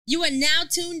You are now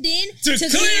tuned in to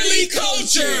Clearly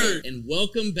Cultured. And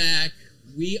welcome back.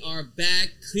 We are back,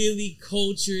 Clearly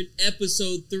Cultured,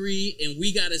 episode 3, and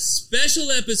we got a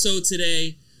special episode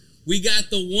today. We got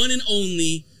the one and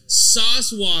only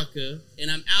Sauce Walka, and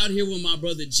I'm out here with my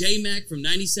brother J-Mac from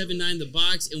 97.9 The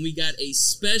Box, and we got a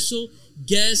special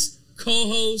guest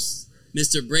co-host,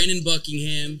 Mr. Brandon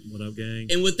Buckingham. What up, gang?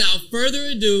 And without further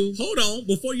ado... Hold on.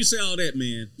 Before you say all that,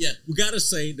 man. Yeah. We got to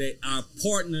say that our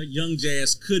partner, Young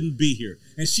Jazz, couldn't be here.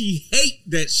 And she hate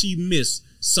that she missed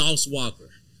Sauce Walka.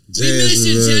 We miss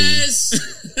you, Jazz.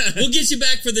 We'll get you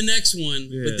back for the next one.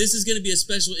 Yeah. But this is going to be a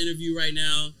special interview right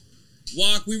now.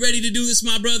 Walk, we ready to do this,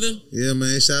 my brother? Yeah,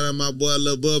 man. Shout out my boy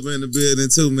Lil Bubba in the building,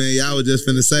 too, man. Y'all was just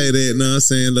finna say that, know what I'm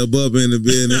saying? Lil Bubba in the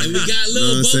building. And we got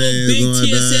Lil Bubba, Big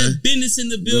TSF Business in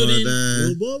the building.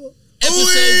 Lil Bubba.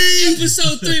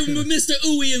 Episode 3 with Mr.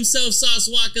 Ooey himself,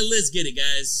 Sauce Walka. Let's get it,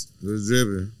 guys. Let's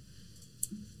dripping.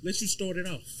 Let you start it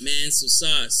off. Man, so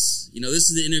Sauce,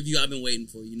 this is the interview I've been waiting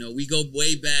for. We go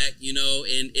way back,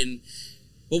 and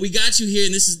but we got you here,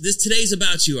 and this today's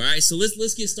about you, all right? So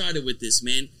let's get started with this,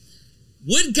 man.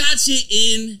 What got you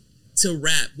into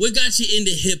rap? What got you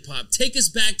into hip hop? Take us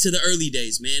back to the early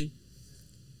days, man.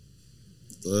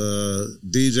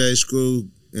 DJ Screw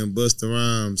and Busta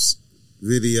Rhymes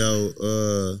video.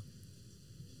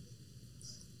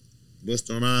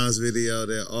 Busta Rhymes video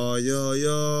that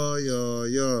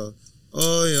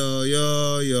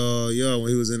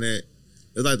when he was in that.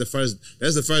 It's like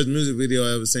that's the first music video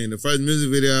I ever seen. The first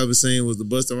music video I ever seen was the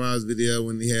Busta Rhymes video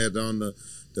when he had on the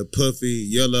puffy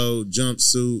yellow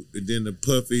jumpsuit and then the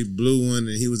puffy blue one,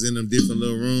 and he was in them different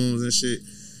little rooms and shit.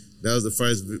 That was the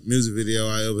first music video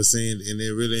I ever seen, and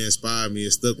it really inspired me.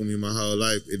 It stuck with me my whole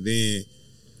life. And then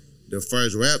the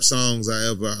first rap songs I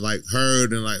ever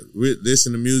heard and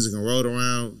listened to music and wrote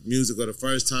around music, or the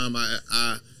first time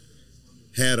I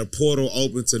had a portal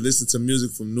open to listen to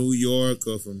music from New York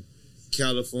or from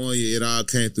California, it all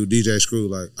came through DJ Screw.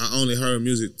 I only heard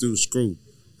music through Screw.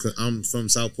 Cause I'm from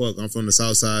South Park. I'm from the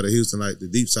south side of Houston, the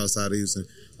deep south side of Houston.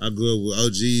 I grew up with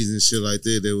OGs and shit like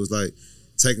that. That was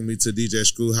taking me to DJ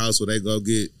Screw house where they go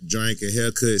get drink and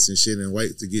haircuts and shit and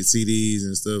wait to get CDs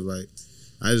and stuff.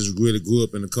 I just really grew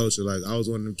up in the culture. I was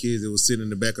one of them kids that was sitting in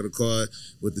the back of the car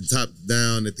with the top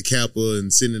down at the Kappa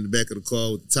and sitting in the back of the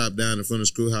car with the top down in front of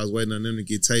the Screw house waiting on them to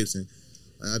get tapes. And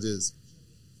I just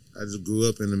grew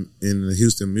up in the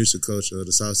Houston music culture of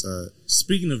the South Side.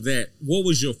 Speaking of that, what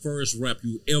was your first rap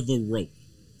you ever wrote?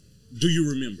 Do you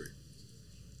remember?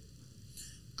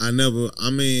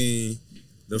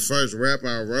 The first rap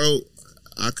I wrote,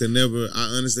 I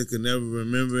honestly could never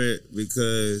remember it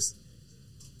because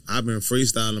I've been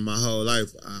freestyling my whole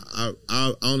life.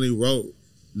 I only wrote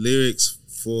lyrics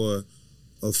for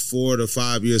a 4 to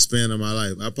 5 year span of my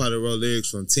life. I probably wrote lyrics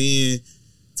from 10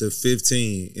 to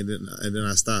 15, and then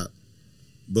I stopped.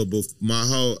 But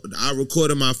I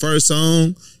recorded my first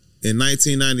song in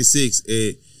 1996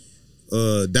 at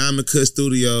Diamond Cut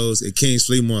Studios at King's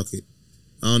Flea Market.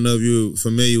 I don't know if you're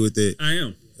familiar with it. I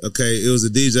am. Okay, it was a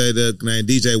DJ named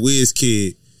DJ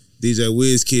WizKid. DJ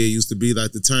WizKid used to be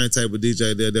the turntable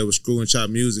DJ there that was screw and chop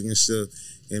music and stuff.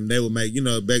 And they would make,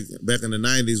 back in the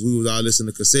 90s, we would all listen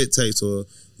to cassette tapes or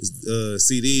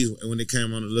CDs. And when they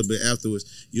came on a little bit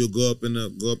afterwards, you'll go up in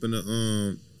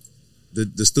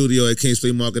the studio at King's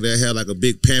Flea Market. That had a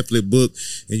big pamphlet book,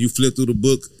 and you flip through the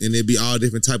book, and it'd be all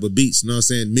different type of beats. You know what I'm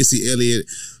saying? Missy Elliott,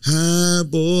 hi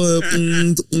boy,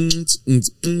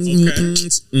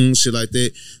 shit like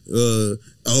that.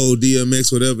 Old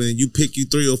DMX, whatever. And you pick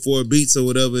 3 or 4 beats or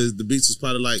whatever. The beats was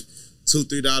probably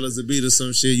 $2-3 a beat or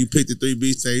some shit. You pick the 3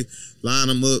 beats, they line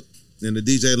them up, and the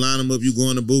DJ line them up. You go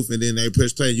in the booth, and then they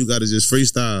press play. You got to just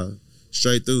freestyle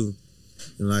straight through.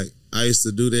 And I used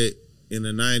to do that in the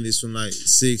 90s from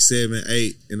 6, 7,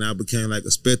 8, and I became a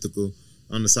spectacle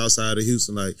on the south side of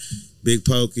Houston, Big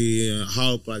Pokey and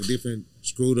Hawk, different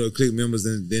Screwed Up Clique members,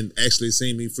 and then actually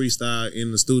seen me freestyle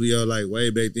in the studio way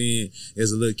back then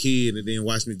as a little kid, and then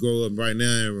watch me grow up right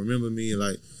now and remember me.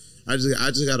 I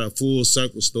just got a full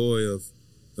circle story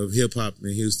of hip hop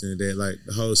in Houston that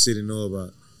the whole city know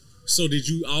about. So did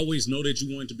you always know that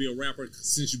you wanted to be a rapper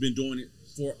since you've been doing it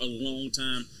for a long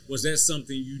time? Was that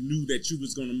something you knew that you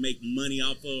was going to make money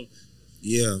off of?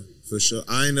 Yeah, for sure.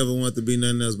 I ain't never want to be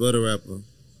nothing else but a rapper.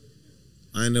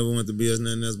 I ain't never want to be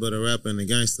nothing else but a rapper and a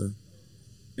gangster.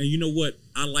 And you know what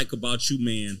I like about you,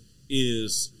 man,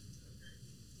 is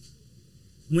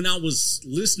when I was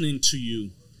listening to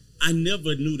you, I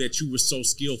never knew that you were so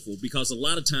skillful, because a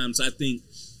lot of times I think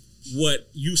what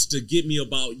used to get me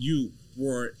about you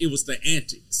it was the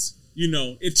antics.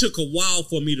 It took a while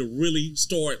for me to really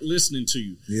start listening to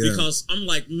you, because I'm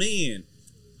like, man,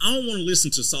 I don't want to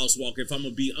listen to Sauce Walka if I'm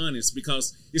gonna be honest,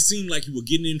 because it seemed like you were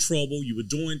getting in trouble, you were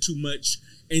doing too much,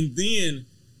 and then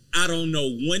I don't know.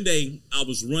 One day I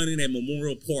was running at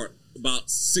Memorial Park about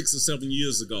 6 or 7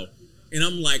 years ago, and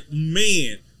I'm like,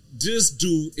 man, this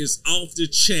dude is off the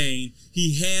chain.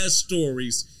 He has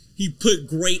stories. He put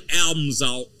great albums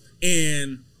out,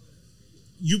 and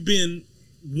you've been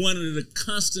one of the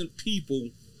constant people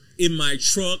in my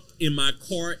truck, in my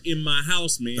car, in my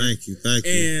house, man. Thank you.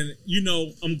 And,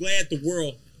 I'm glad the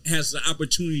world has the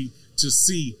opportunity to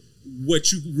see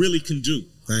what you really can do.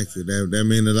 Thank you. That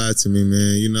means a lot to me,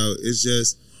 man. It's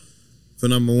just, for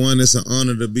number one, it's an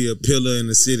honor to be a pillar in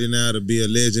the city now, to be a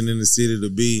legend in the city, to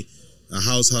be a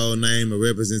household name, a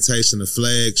representation, a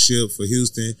flagship for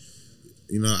Houston.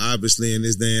 Obviously in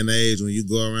this day and age, when you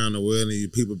go around the world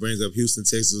and people bring up Houston,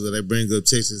 Texas, or they bring up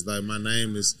Texas, like my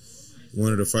name is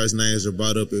one of the first names that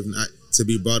brought up, if not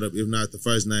the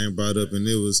first name brought up. And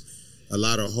it was a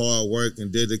lot of hard work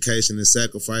and dedication and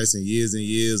sacrifice and years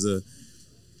of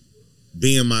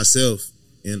being myself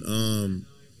and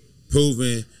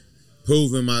proving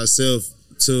myself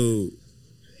to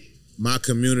my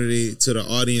community, to the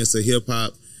audience of hip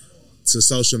hop, to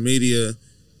social media,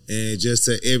 and just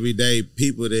to everyday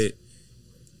people that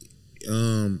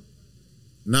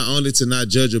not only to not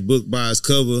judge a book by its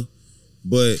cover,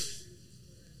 but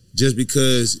just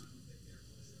because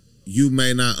you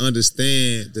may not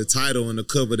understand the title and the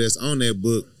cover that's on that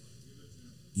book,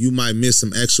 you might miss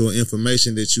some actual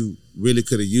information that you really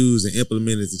could have used and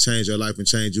implemented to change your life and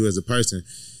change you as a person.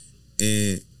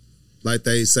 And like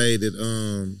they say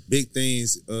that big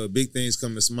things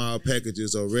come in small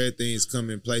packages, or rare things come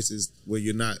in places where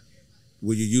you're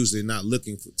usually not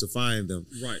looking to find them.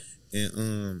 Right.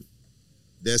 And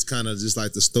that's kind of just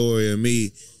like the story of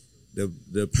me,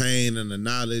 the pain and the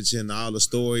knowledge and all the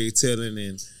storytelling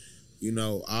and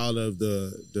all of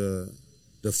the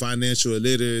financial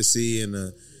illiteracy and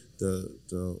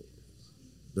the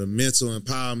mental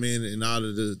empowerment and all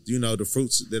of the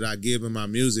fruits that I give in my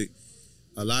music.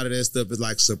 A lot of that stuff is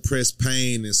like suppressed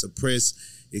pain and suppressed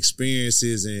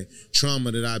experiences and trauma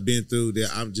that I've been through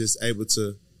that I'm just able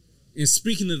to. And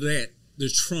speaking of that, the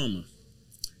trauma,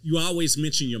 you always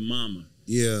mention your mama.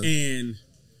 Yeah. And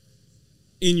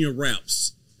in your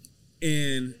raps.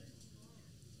 And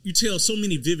you tell so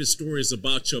many vivid stories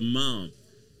about your mom.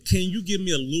 Can you give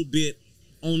me a little bit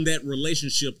on that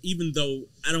relationship, even though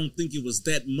I don't think it was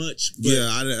that much? But yeah,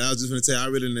 I was just going to tell you, I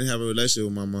really didn't have a relationship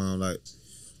with my mom. Like,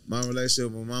 my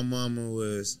relationship with my mama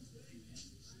was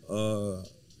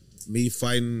me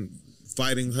fighting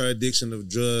her addiction of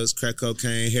drugs, crack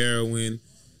cocaine, heroin,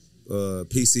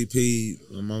 PCP.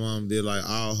 My mom did like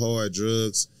all hard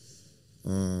drugs.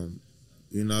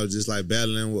 Just like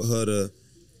battling with her to,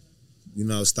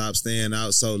 stop staying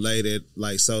out so late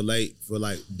for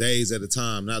like days at a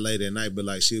time. Not late at night, but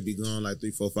like she'll be gone like 3,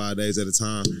 4, 5 days at a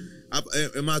time.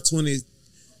 In my 20s,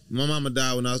 my mama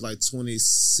died when I was like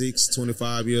 26,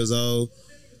 25 years old.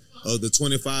 Of the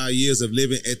 25 years of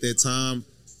living at that time,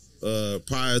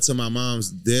 prior to my mom's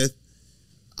death,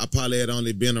 I probably had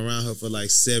only been around her for like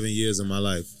 7 years of my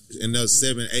life. And those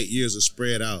 7, 8 years are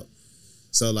spread out.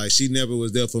 So like she never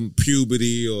was there for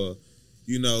puberty or,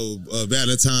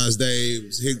 Valentine's Day.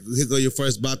 Here go your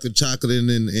first box of chocolate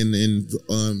and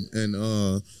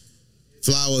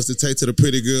flowers to take to the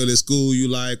pretty girl at school you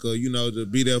like, or to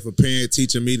be there for parent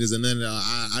teacher meetings and none of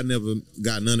that. I never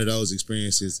got none of those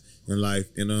experiences in life.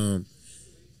 And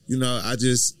I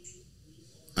just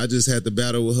had to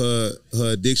battle with her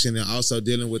addiction, and also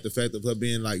dealing with the fact of her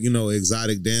being like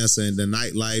exotic dancer and the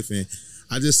nightlife, and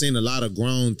I just seen a lot of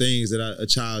grown things that a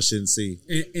child shouldn't see.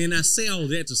 And I say all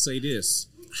that to say this: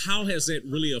 how has that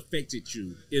really affected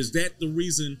you? Is that the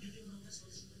reason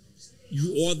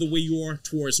you are the way you are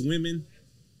towards women?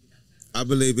 I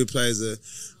believe it plays a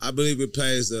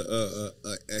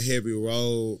heavy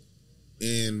role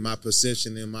in my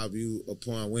perception and my view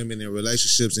upon women and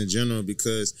relationships in general,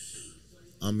 because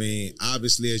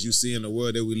obviously, as you see in the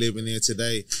world that we're living in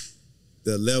today,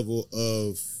 the level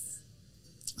of,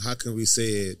 how can we say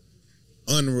it,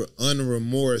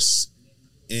 unremorse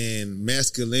and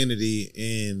masculinity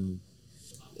and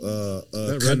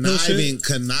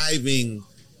conniving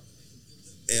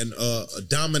and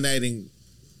dominating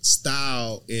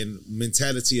style and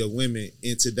mentality of women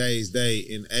in today's day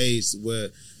and age, where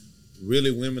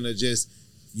really women are just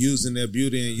using their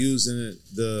beauty and using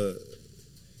the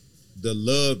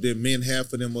love that men have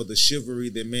for them, or the chivalry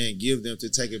that men give them, to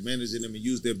take advantage of them and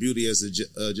use their beauty as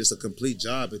just a complete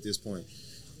job at this point.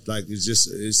 Like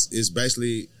it's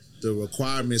basically the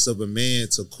requirements of a man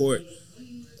to court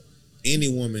any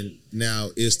woman now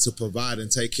is to provide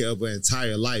and take care of her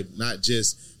entire life, not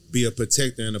just be a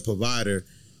protector and a provider.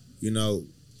 You know,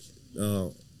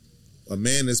 a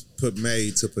man is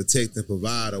made to protect and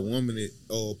provide. A woman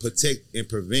or protect and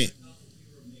prevent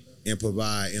and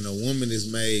provide, and a woman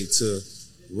is made to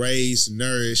raise,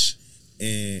 nourish,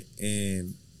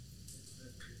 and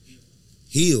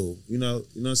heal. You know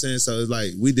what I'm saying? So it's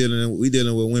like we dealing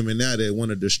with women now that want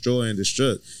to destroy and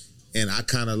destruct, and I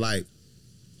kind of like.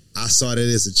 I saw that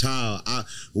as a child.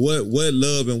 What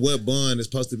love and what bond is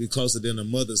supposed to be closer than a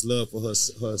mother's love for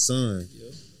her son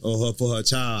or for her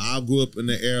child? I grew up in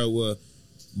the era where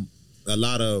a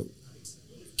lot of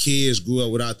kids grew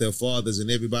up without their fathers,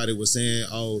 and everybody was saying,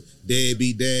 "Oh,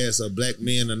 deadbeat dads or black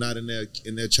men are not in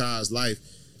their child's life."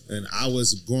 And I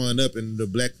was growing up in the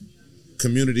black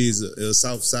communities,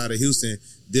 south side of Houston,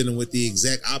 dealing with the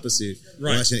exact opposite,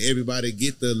 watching everybody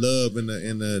get the love and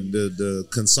the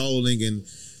consoling and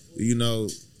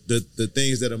the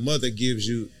things that a mother gives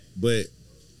you, but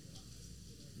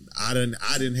I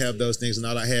didn't have those things, and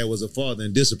all I had was a father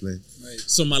and discipline. Right.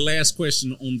 So my last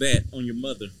question on your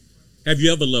mother: have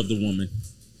you ever loved a woman?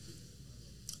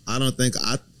 I don't think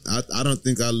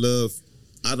I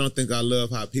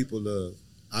love how people love.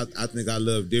 I think I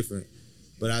love different,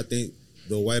 but I think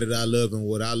the way that I love and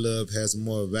what I love has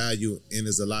more value and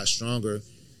is a lot stronger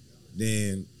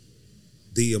than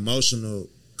the emotional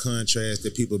contrast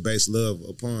that people base love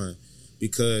upon,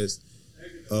 because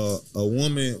a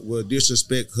woman will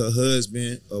disrespect her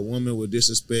husband, a woman will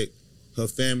disrespect her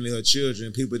family, her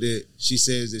children, people that she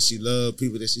says that she loves,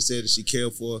 people that she says that she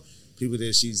cares for, people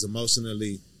that she's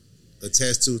emotionally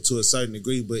attached to a certain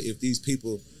degree. But if these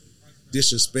people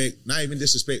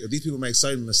if these people make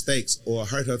certain mistakes or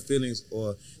hurt her feelings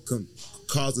or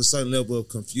cause a certain level of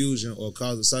confusion or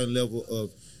cause a certain level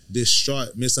of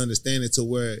distraught misunderstanding to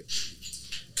where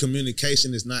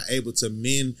communication is not able to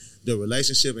mend the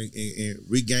relationship and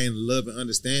regain love and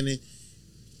understanding,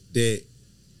 that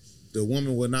the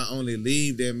woman will not only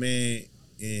leave that man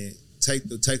and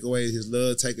take away his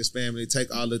love, take his family,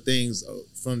 take all the things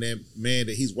from that man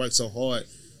that he's worked so hard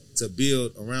to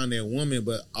build around that woman,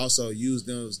 but also use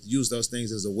those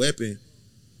things as a weapon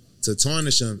to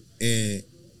tarnish him. And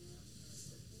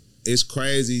it's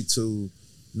crazy to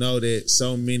know that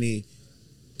so many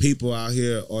people out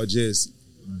here are just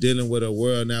dealing with a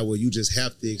world now where you just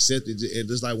have to accept it. And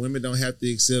just like women don't have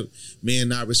to accept men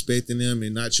not respecting them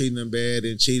and not treating them bad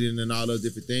and cheating and all those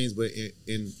different things, but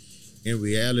in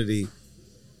reality,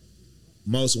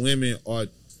 most women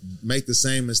make the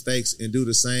same mistakes and do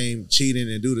the same cheating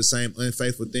and do the same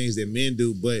unfaithful things that men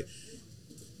do. But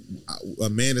a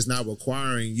man is not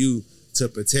requiring you to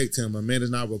protect him. A man is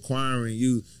not requiring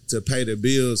you to pay the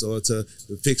bills or to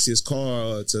fix his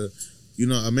car or to,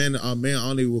 a man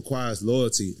only requires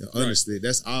loyalty. Honestly,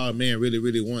 that's all a man really,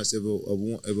 really wants. If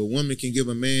a woman can give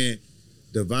a man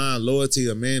divine loyalty,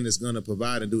 a man is going to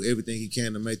provide and do everything he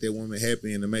can to make that woman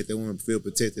happy and to make that woman feel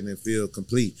protected and feel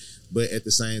complete. But at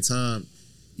the same time,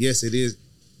 yes, it is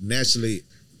naturally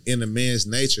in a man's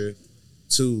nature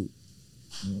to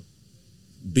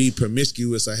be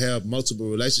promiscuous or have multiple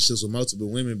relationships with multiple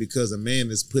women, because a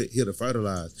man is put here to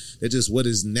fertilize. That's just what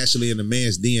is naturally in a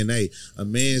man's DNA. A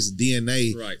man's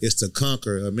DNA is to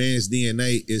conquer. A man's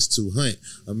DNA is to hunt.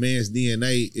 A man's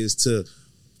DNA is to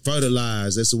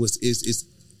fertilize. That's what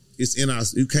it's in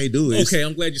us. You can't do it. Okay,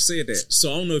 I'm glad you said that.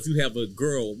 So I don't know if you have a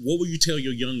girl. What would you tell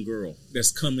your young girl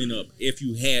that's coming up if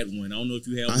you had one? I don't know if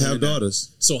you have. I have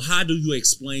daughters. So how do you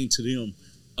explain to them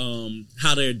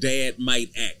how their dad might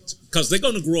act? Because they're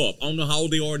going to grow up. I don't know how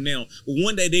old they are now, but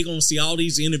one day they're going to see all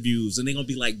these interviews and they're going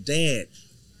to be like, "Dad,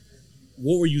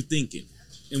 what were you thinking?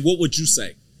 And what would you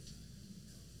say?"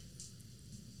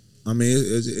 I mean,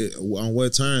 on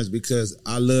what terms? Because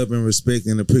I love and respect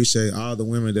and appreciate all the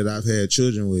women that I've had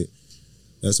children with.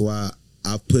 That's why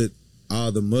I put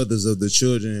all the mothers of the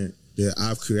children that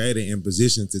I've created in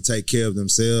position to take care of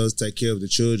themselves, take care of the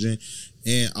children,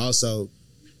 and also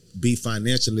be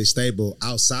financially stable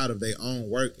outside of their own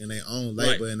work and their own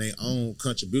labor and their own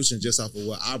contribution just off of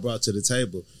what I brought to the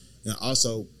table. And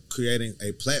also creating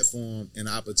a platform and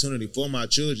opportunity for my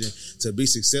children to be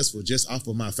successful just off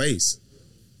of my face,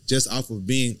 just off of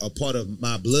being a part of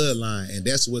my bloodline. And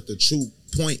that's what the true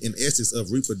point and essence of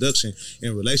reproduction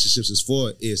and relationships is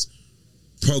for, is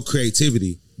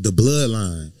procreativity, the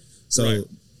bloodline. So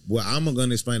what I'm going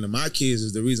to explain to my kids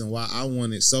is the reason why I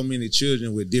wanted so many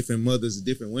children with different mothers and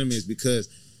different women is because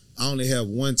I only have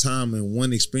one time and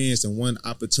one experience and one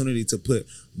opportunity to put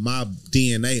my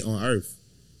DNA on earth.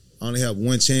 I only have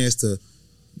one chance to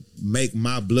make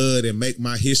my blood and make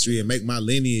my history and make my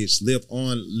lineage live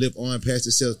on past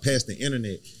itself, past the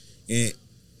internet. And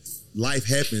life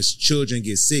happens. Children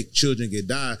get sick. Children get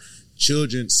die.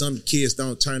 some kids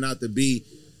don't turn out to be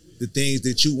the things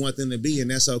that you want them to be,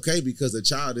 and that's okay, because a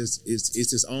child is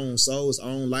its own soul, its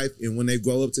own life, and when they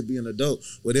grow up to be an adult,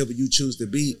 whatever you choose to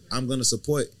be, I'm gonna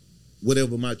support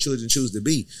whatever my children choose to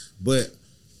be. But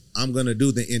I'm gonna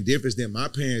do the indifference that my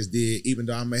parents did, even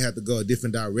though I may have to go a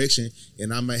different direction,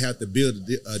 and I may have to build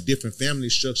a different family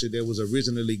structure that was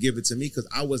originally given to me, because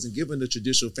I wasn't given the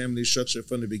traditional family structure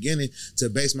from the beginning to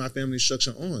base my family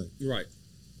structure on. Right.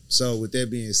 So with that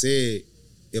being said,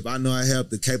 if I know I have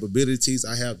the capabilities,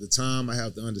 I have the time, I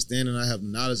have the understanding, I have the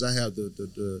knowledge, I have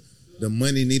the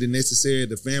money needed necessary,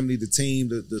 the family, the team,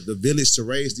 the village to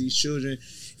raise these children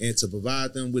and to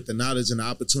provide them with the knowledge and the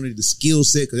opportunity, the skill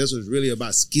set, because that's what's really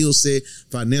about, skill set,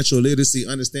 financial literacy,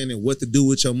 understanding what to do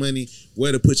with your money,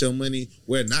 where to put your money,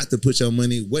 where not to put your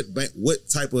money, what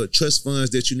type of trust funds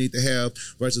that you need to have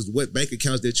versus what bank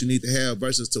accounts that you need to have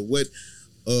versus to what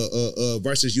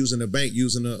versus using a bank,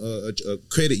 using a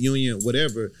credit union,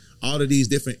 whatever. All of these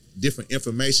different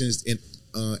informations and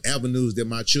avenues that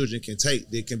my children can take,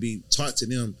 that can be taught to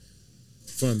them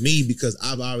from me, because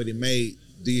I've already made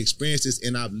the experiences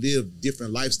and I've lived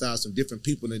different lifestyles from different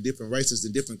people and different races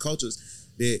and different cultures,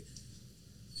 that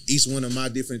each one of my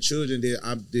different children that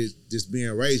I'm just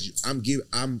being raised, I'm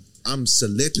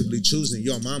selectively choosing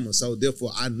your mama. So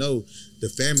therefore I know the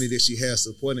family that she has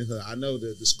supporting her. I know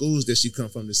the schools that she come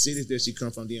from, the cities that she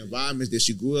come from, the environments that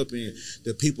she grew up in,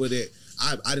 the people that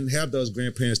I didn't have those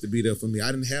grandparents to be there for me.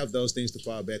 I didn't have those things to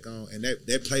fall back on. And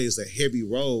that plays a heavy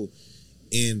role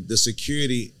in the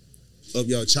security of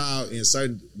your child in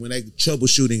certain, when they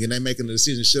troubleshooting and they making a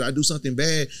decision, should I do something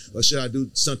bad or should I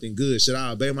do something good? Should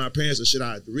I obey my parents or should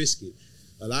I risk it?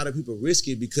 A lot of people risk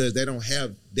it because they don't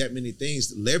have that many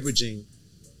things leveraging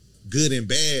good and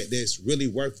bad that's really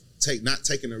worth not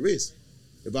taking a risk.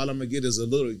 If all I'm gonna get is a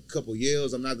couple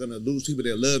yells, I'm not gonna lose people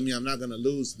that love me. I'm not gonna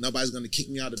lose, nobody's gonna kick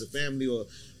me out of the family or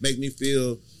make me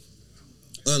feel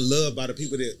unloved by the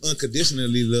people that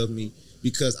unconditionally love me,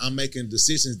 because I'm making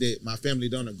decisions that my family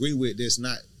don't agree with. That's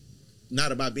not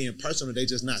about being personal. They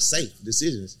just not safe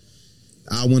decisions.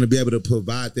 I want to be able to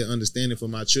provide that understanding for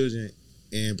my children,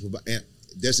 and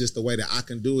that's just the way that I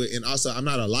can do it. And also, I'm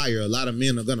not a liar. A lot of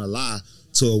men are gonna lie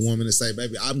to a woman and say,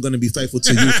 "Baby, I'm gonna be faithful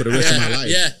to you for the rest of my life."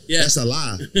 Yeah. That's a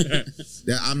lie.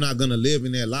 That I'm not gonna live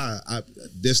in that lie.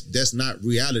 That's not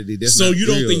reality. That's so not you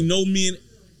don't real. think no man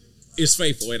is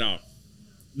faithful at all?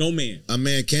 No man. A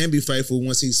man can be faithful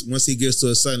once he gets to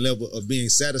a certain level of being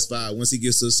satisfied, once he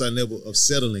gets to a certain level of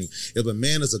settling. If a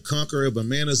man is a conqueror, if a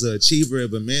man is an achiever,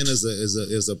 if a man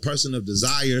is a person of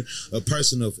desire, a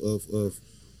person of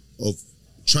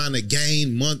trying to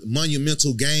gain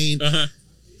monumental gain,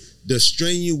 the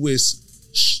strenuous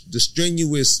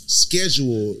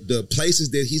schedule, the places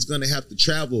that he's going to have to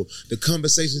travel, the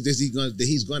conversations that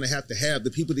he's going to have, the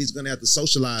people that he's going to have to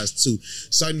socialize to,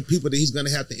 certain people that he's going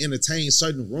to have to entertain,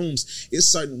 certain rooms. It's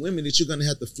certain women that you're going to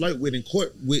have to flirt with in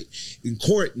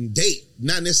court and date,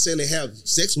 not necessarily have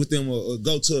sex with them or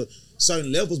go to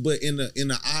certain levels, but in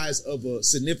the eyes of a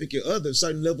significant other,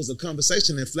 certain levels of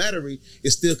conversation and flattery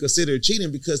is still considered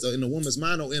cheating, because in a woman's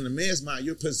mind or in a man's mind,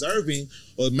 you're preserving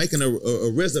or making a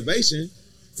reservation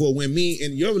for when me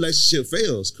and your relationship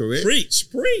fails, correct? Preach.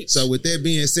 So with that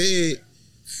being said,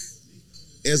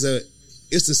 it's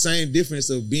the same difference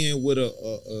of being with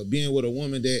a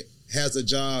woman that has a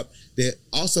job that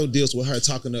also deals with her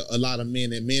talking to a lot of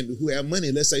men, and men who have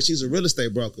money. Let's say she's a real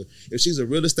estate broker. If she's a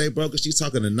real estate broker, she's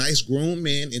talking to nice, grown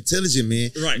men, intelligent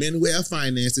men, right, men who have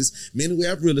finances, men who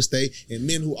have real estate, and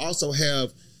men who also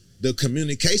have the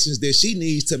communications that she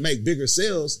needs to make bigger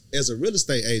sales as a real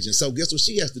estate agent. So guess what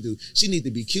she has to do? She needs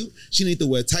to be cute. She needs to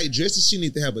wear tight dresses. She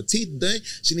needs to have her teeth done.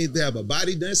 She needs to have her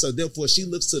body done. So therefore, she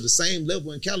looks to the same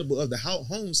level and caliber of the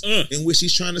homes in which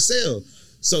she's trying to sell.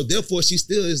 So therefore, she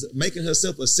still is making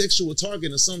herself a sexual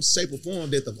target in some shape or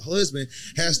form that the husband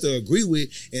has to agree with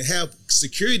and have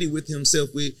security with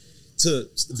himself with, to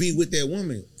be with that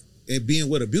woman, and being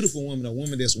with a beautiful woman, a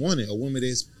woman that's wanted, a woman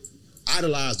that's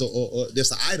idolized, or that's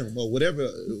an item or whatever,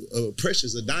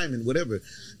 precious, a diamond, whatever.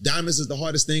 Diamonds is the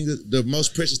hardest thing, the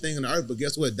most precious thing on the earth. But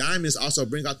guess what? Diamonds also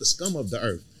bring out the scum of the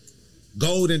earth.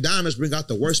 Gold and diamonds bring out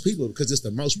the worst people because it's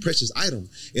the most precious item.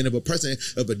 And if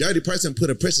a dirty person put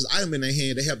a precious item in their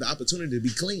hand, they have the opportunity to be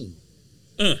clean.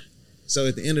 So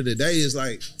at the end of the day, it's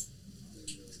like,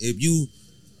 if you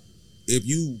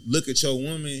look at your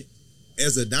woman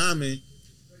as a diamond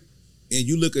and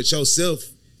you look at yourself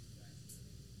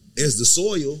as the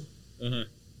soil,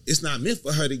 it's not meant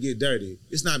for her to get dirty.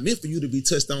 It's not meant for you to be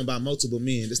touched on by multiple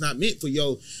men. It's not meant for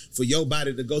your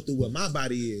body to go through what my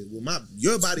body is. Well,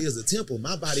 your body is a temple.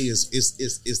 My body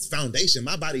is foundation.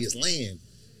 My body is land.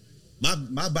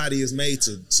 My body is made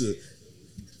to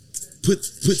put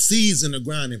seeds in the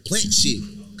ground and plant shit.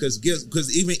 Because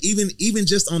even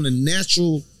just on the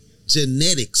natural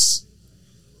genetics,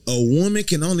 a woman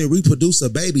can only reproduce a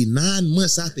baby 9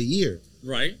 months out the year.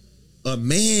 Right. A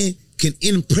man can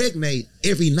impregnate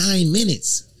every 9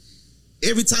 minutes.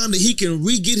 Every time that he can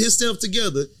re-get himself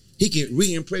together, he can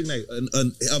re-impregnate.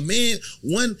 A man,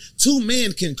 2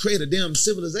 men can create a damn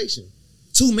civilization.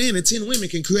 2 men and 10 women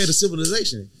can create a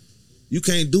civilization. You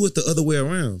can't do it the other way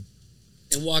around.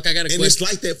 And Walk, I got a question. And it's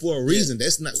like that for a reason.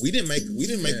 That's not we didn't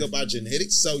make up our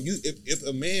genetics. So if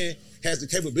a man has the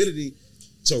capability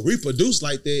to reproduce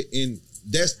like that, and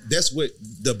that's what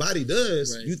the body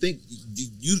does. Right. You think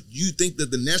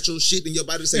that the natural shit in your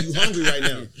body say you hungry right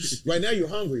now. Right now you're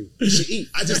hungry. You should eat.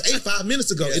 I just ate 5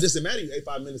 minutes ago. It doesn't matter you ate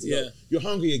 5 minutes ago. You're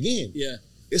hungry again. Yeah.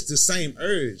 It's the same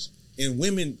urge. And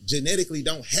women genetically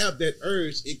don't have that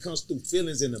urge. It comes through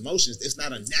feelings and emotions. It's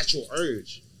not a natural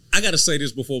urge. I got to say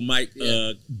this before Mike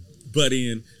butt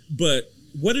in, but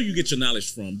where do you get your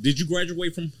knowledge from? Did you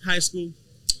graduate from high school?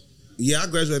 Yeah, I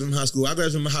graduated from high school. I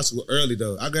graduated from high school early,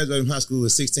 though. I graduated from high school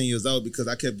at 16 years old because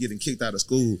I kept getting kicked out of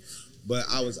school. But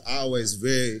I was always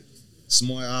very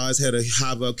smart. I always had a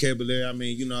high vocabulary. I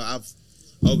mean, I've,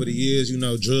 over the years,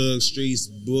 drugs, streets,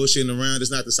 bullshitting around.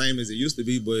 It's not the same as it used to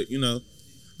be, but,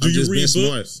 I'm just being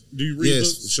smart. Do you read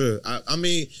books? Yes, sure. I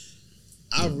mean,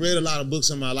 I've read a lot of books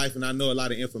in my life, and I know a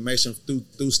lot of information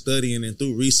through studying and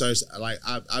through research. Like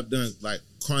I've done like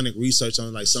chronic research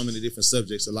on like so many different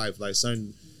subjects of life, like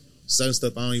certain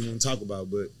stuff I don't even want to talk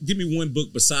about. But give me one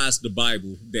book besides the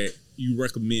Bible that you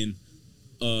recommend.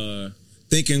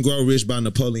 Think and Grow Rich by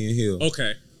Napoleon Hill.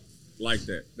 Okay, like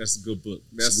that. That's a good book.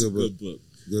 That's a good book.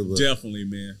 Good book. Definitely,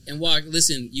 man. And Walk,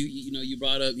 listen, you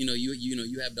brought up,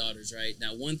 you have daughters, right?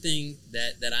 Now, one thing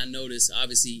that I noticed,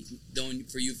 obviously, doing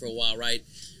for you for a while, right?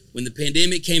 When the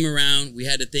pandemic came around, we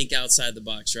had to think outside the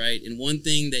box, right? And one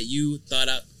thing that you thought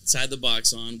outside the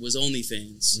box on was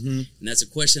OnlyFans. Mm-hmm. And that's a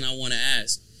question I want to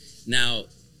ask. Now,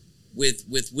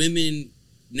 with women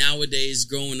nowadays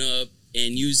growing up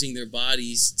and using their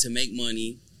bodies to make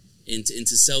money and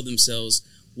to sell themselves,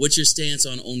 what's your stance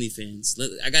on OnlyFans?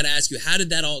 I got to ask you, how did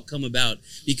that all come about?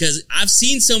 Because I've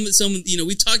seen some,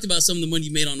 we talked about some of the money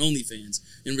you made on OnlyFans,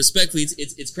 and respectfully,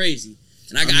 it's crazy.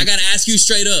 And I got to ask you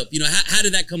straight up, how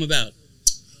did that come about?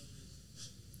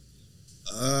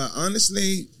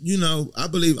 Honestly, I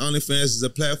believe OnlyFans is a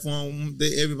platform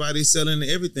that everybody's selling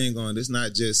everything on. It's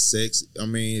not just sex. I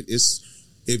mean, it's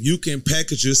if you can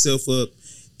package yourself up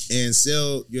and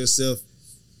sell yourself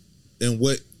in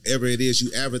whatever it is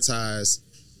you advertise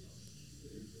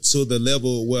to the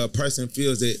level where a person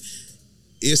feels that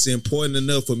it's important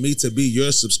enough for me to be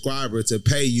your subscriber to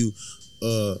pay you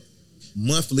a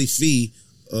monthly fee,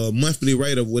 a monthly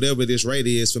rate of whatever this rate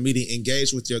is for me to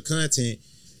engage with your content,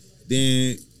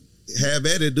 then have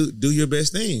at it, do your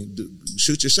best thing,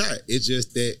 shoot your shot. It's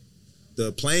just that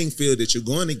the playing field that you're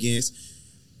going against,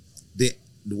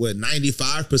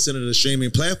 95% of the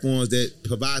streaming platforms that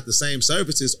provide the same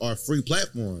services are free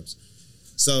platforms.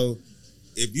 So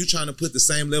if you're trying to put the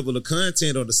same level of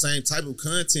content or the same type of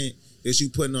content that you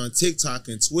putting on TikTok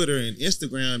and Twitter and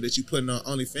Instagram that you putting on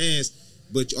OnlyFans,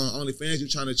 but on OnlyFans you're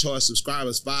trying to charge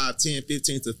subscribers $5, $10,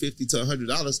 $15 to $50 to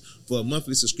 $100 for a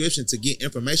monthly subscription to get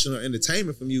information or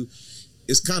entertainment from you,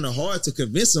 it's kind of hard to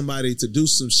convince somebody to do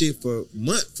some shit for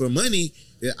money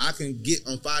that I can get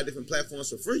on 5 different platforms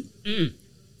for free.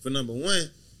 For number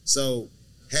one. So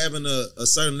having a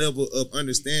certain level of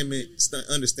understanding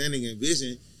and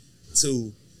vision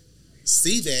to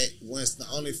see that once the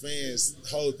OnlyFans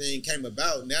whole thing came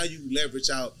about, now you leverage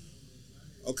out,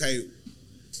 okay,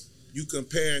 you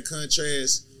compare and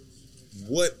contrast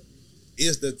what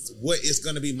is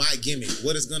going to be my gimmick,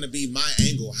 what is going to be my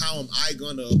angle, how am I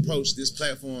going to approach this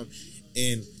platform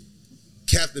and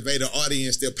captivate an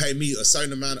audience that pay me a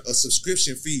certain amount of a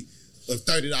subscription fee of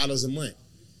 $30 a month.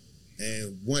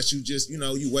 And once you just,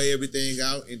 you weigh everything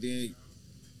out, and then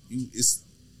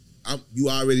you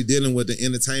already dealing with the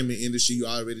entertainment industry. You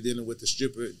already dealing with the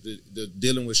stripper,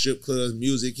 dealing with strip clubs,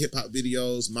 music, hip hop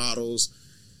videos, models,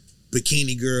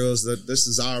 bikini girls. This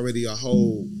is already a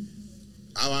whole.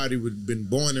 I've already been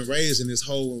born and raised in this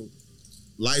whole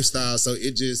lifestyle, so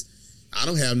I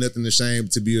don't have nothing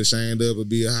to be ashamed of or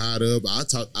be hide of. I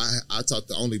talk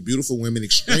to only beautiful women,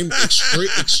 extremely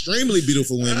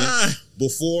beautiful women,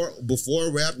 before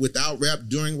rap, without rap,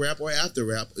 during rap, or after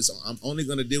rap. I'm only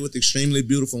going to deal with extremely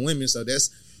beautiful women, so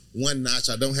that's one notch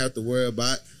I don't have to worry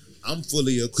about. I'm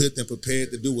fully equipped and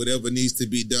prepared to do whatever needs to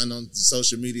be done on the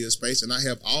social media space, and I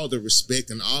have all the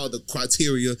respect and all the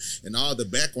criteria and all the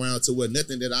background to where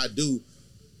nothing that I do,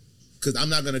 because I'm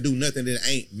not going to do nothing that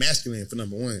ain't masculine, for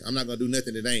number one. I'm not going to do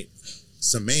nothing that ain't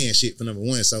some man shit for number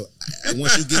one. So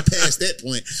once you get past that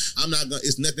point, I'm not gonna.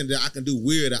 It's nothing that I can do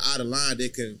weird or out of line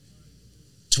that can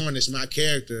tarnish my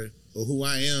character or who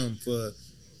I am for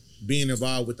being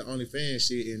involved with the OnlyFans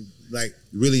shit and like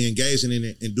really engaging in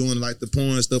it and doing like the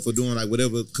porn stuff or doing like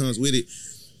whatever comes with it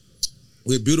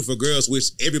with beautiful girls,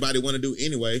 which everybody want to do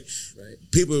anyway. Right.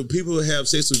 People have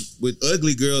sex with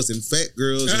ugly girls and fat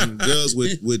girls and girls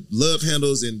with love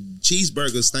handles and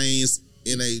cheeseburger stains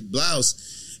in a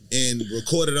blouse and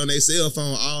record it on their cell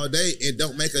phone all day and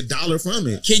don't make $1 from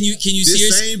it. Can you see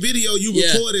this same video you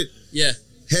recorded? Yeah.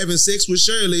 Having sex with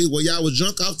Shirley while y'all was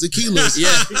drunk off tequilas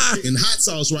and hot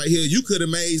sauce right here, you could have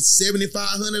made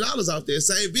 $7,500 off that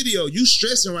same video. You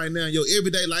stressing right now in your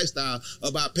everyday lifestyle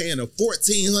about paying a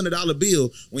 $1,400 bill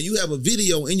when you have a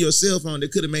video in your cell phone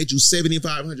that could have made you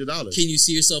 $7,500. Can you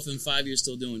see yourself in 5 years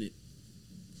still doing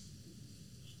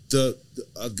it?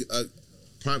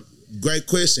 Great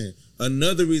question.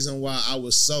 Another reason why I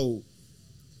was so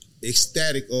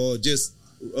ecstatic or just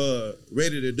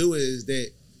ready to do it is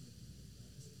that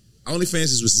OnlyFans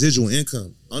is residual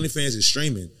income. OnlyFans is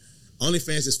streaming.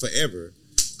 OnlyFans is forever.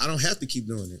 I don't have to keep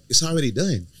doing it. It's already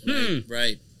done.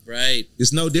 Right.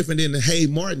 It's no different than the Hey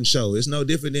Martin show. It's no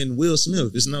different than Will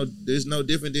Smith. There's no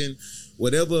different than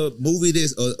whatever movie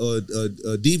this or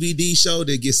a DVD show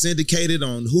that gets syndicated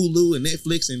on Hulu and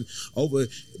Netflix and over.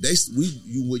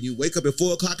 When you wake up at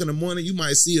 4:00 in the morning, you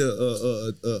might see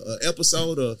a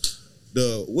episode of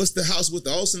what's the house with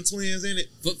the Olsen twins in it?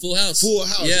 Full House. Full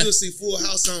House. Yeah. You'll see Full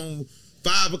House on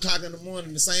 5:00 in the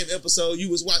morning, the same episode you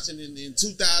was watching in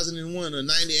 2001 or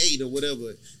 98 or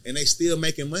whatever, and they still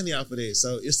making money off of that.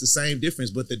 So it's the same difference,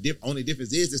 but the only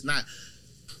difference is it's not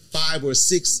 5 or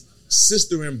 6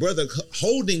 sister and brother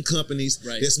holding companies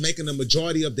that's making the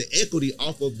majority of the equity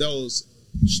off of those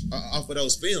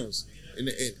films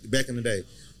back in the day.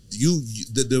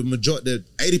 The majority, the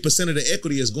 80% of the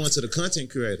equity is going to the content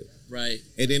creator. Right.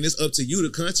 And then it's up to you, the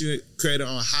content creator,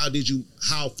 on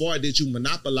how far did you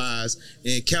monopolize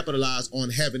and capitalize on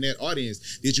having that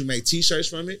audience? Did you make T-shirts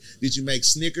from it? Did you make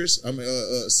sneakers from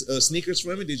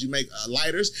it? Did you make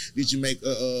lighters? Did you make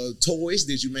toys?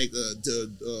 Did you make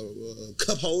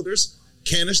cup holders,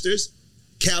 canisters,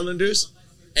 calendars?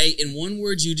 Hey, in one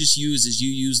word you just used is you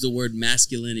use the word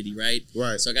masculinity, right?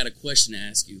 Right. So I got a question to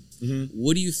ask you. Mm-hmm.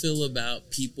 What do you feel about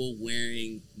people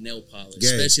wearing nail polish, Gay.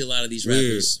 especially a lot of these Weird.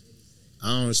 rappers?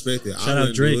 I don't respect it. Shout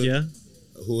out Drake, yeah.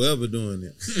 Whoever doing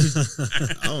it.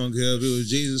 I don't care if it was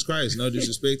Jesus Christ. No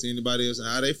disrespect to anybody else and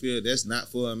how they feel. That's not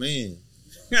for a man.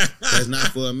 That's not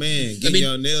for a man. Getting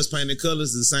your nails painted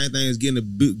colors is the same thing as getting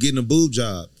a boob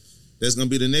job. That's gonna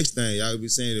be the next thing. Y'all be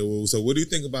saying, well, so what do you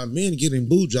think about men getting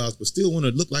boob jobs but still want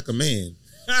to look like a man?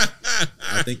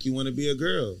 I think you want to be a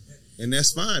girl. And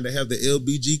that's fine. They have the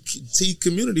LGBT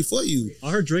community for you. I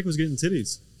heard Drake was getting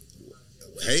titties.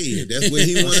 Hey, that's what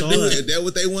he want to do. Is that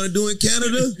what they want to do in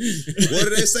Canada? What do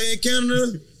they say in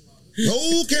Canada?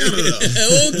 Whole Canada.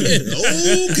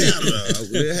 Whole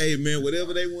Canada. Hey, man,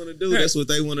 whatever they want to do, that's what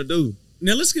they want to do.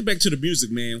 Now, let's get back to the music,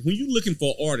 man. When you're looking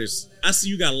for artists, I see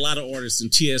you got a lot of artists in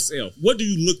TSL. What do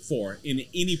you look for in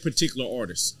any particular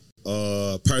artist?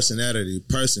 Personality,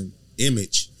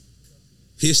 image,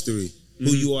 history,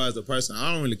 who you are as a person.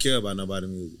 I don't really care about nobody's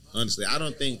music, honestly. I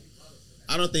don't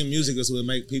think music is what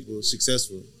make people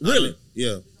successful. Really?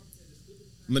 Yeah.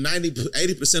 But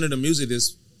 80% of the music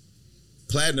is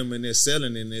platinum and they're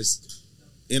selling and it's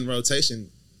in rotation.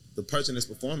 The person that's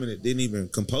performing it didn't even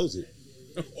compose it.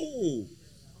 Oh.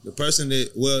 The person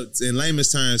that, well, in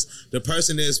layman's terms, the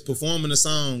person that's performing the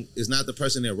song is not the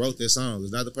person that wrote that song.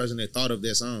 It's not the person that thought of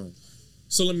that song.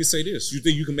 So let me say this. You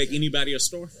think you can make anybody a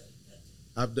star?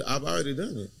 I've already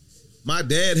done it. My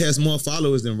dad has more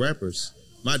followers than rappers.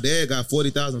 My dad got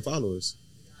 40,000 followers.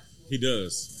 He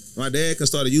does. My dad can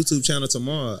start a YouTube channel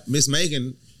tomorrow. Miss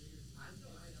Megan.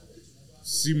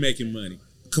 She making money.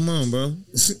 Come on, bro.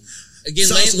 Again,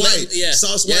 Sauce White. Yeah.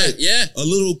 Sauce White. Yeah. A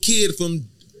little kid from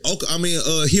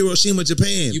Hiroshima,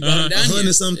 Japan. You brought him down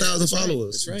 100-some thousand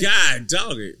followers. That's right. God,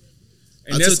 dog it.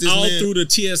 And that's all through the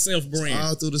TSF brand.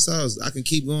 All through the South. I can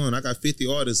keep going. I got 50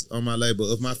 artists on my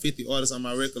label. Of my 50 artists on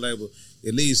my record label,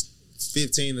 at least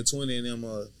 15 to 20 of them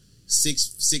are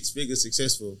six-figure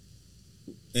successful.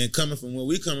 And coming from where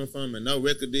we coming from and no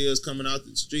record deals coming out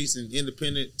the streets and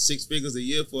independent 6 figures a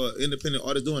year for an independent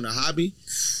artist doing a hobby,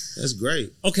 that's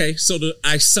great. Okay, so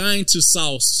I signed to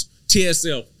Sauce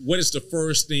TSL. What is the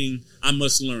first thing I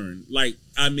must learn? The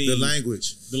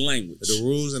language. The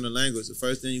rules and the language. The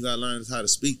first thing you got to learn is how to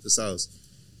speak the Sauce.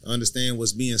 Understand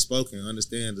what's being spoken.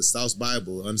 Understand the Sauce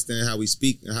Bible. Understand how we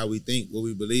speak and how we think, what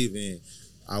we believe in,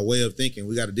 our way of thinking.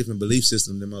 We got a different belief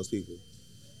system than most people.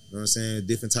 know what I'm saying?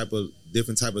 Different type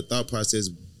of thought process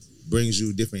brings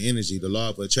you different energy, the law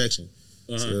of attraction.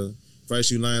 So first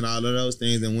you learn all of those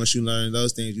things, and once you learn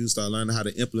those things, you start learning how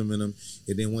to implement them.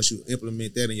 And then once you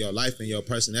implement that in your life and your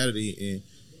personality and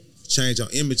change your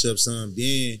image up some,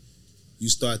 then you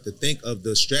start to think of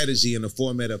the strategy and the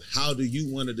format of how do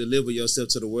you want to deliver yourself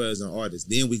to the world as an artist.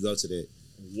 Then we go to that.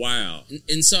 Wow.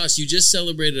 And Sauce, you just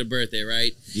celebrated a birthday,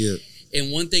 right? Yeah.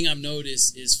 And one thing I've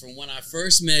noticed is from when I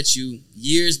first met you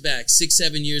years back,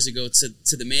 6-7 years ago,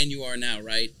 to the man you are now,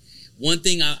 right? One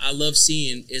thing I love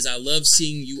seeing is I love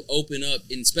seeing you open up,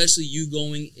 and especially you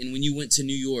going and when you went to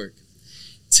New York.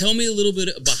 Tell me a little bit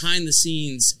behind the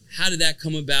scenes. How did that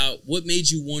come about? What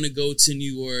made you want to go to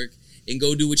New York and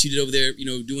go do what you did over there, you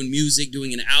know, doing music,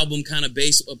 doing an album kind of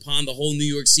based upon the whole New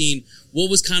York scene? What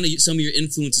was kind of some of your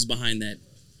influences behind that?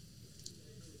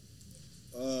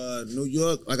 New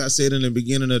York, like I said in the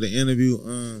beginning of the interview,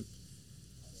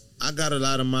 I got a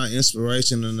lot of my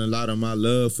inspiration and a lot of my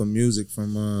love for music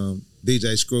from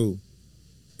DJ Screw.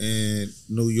 And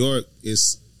New York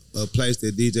is a place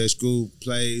that DJ Screw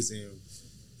plays, and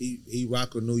he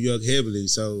rock with New York heavily.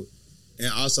 So,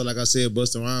 and also, like I said,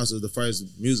 Busta Rhymes was the first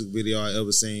music video I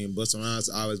ever seen. Busta Rhymes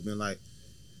always been like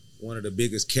one of the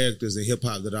biggest characters in hip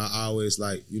hop that I always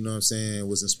like, you know what I'm saying,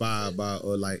 was inspired by,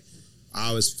 or like I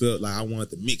always felt like I wanted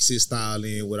to mix his style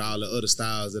in with all the other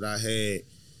styles that I had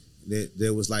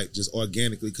that was like just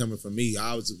organically coming from me.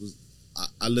 I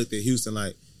looked at Houston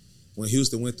like when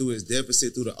Houston went through its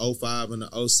deficit through the 05 and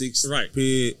the 06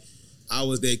 period. I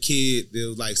was that kid that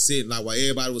was like sitting like while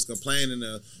everybody was complaining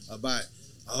about,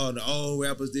 oh, the old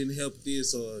rappers didn't help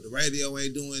this, or the radio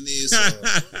ain't doing this,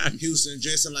 or Houston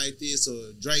dressing like this,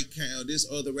 or Drake came, or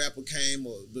this other rapper came,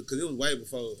 or because it was way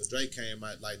before Drake came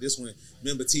out. Like this one,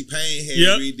 remember T-Pain had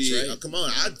redid. Oh, come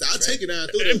on, I'll take it down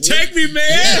through there. Take me, man.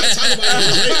 Yeah, I'll talk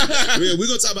about it. We're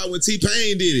gonna talk about when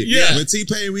T-Pain did it. Yeah, when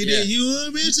T-Pain redid, you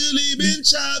originally been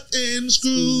chopped and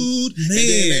screwed, man. And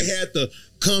then they had to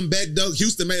come back, though.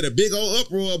 Houston made a big old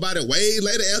uproar about it way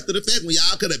later after the fact when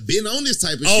y'all could have been on this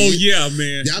type of shit. Oh, yeah,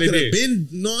 man. Y'all could have been,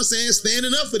 you know what I'm saying,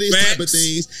 standing up for this type of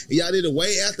things. And y'all did it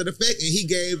way after the fact, and he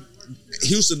gave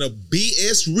Houston a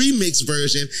BS remix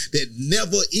version that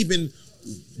never even,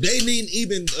 they didn't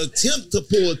even attempt to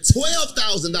pull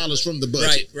 $12,000 from the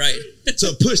budget. Right.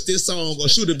 To push this song or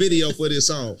shoot a video for this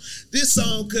song. This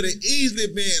song could have easily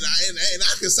been, and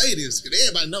I can say this because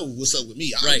everybody knows what's up with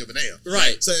me. I don't give a damn.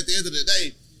 Right. So at the end of the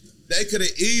day, they could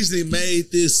have easily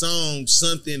made this song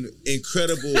something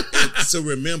incredible to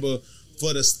remember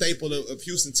for the staple of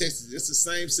Houston, Texas. It's the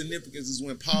same significance as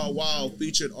when Paul Wall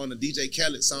featured on the DJ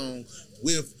Khaled song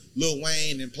with Lil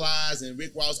Wayne and Plies and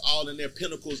Rick Ross, all in their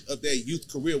pinnacles of their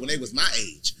youth career when they was my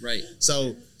age. Right.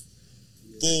 So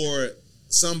for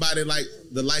somebody like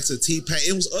the likes of T-Pain,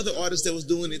 it was other artists that was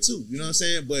doing it too. You know what I'm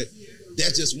saying? But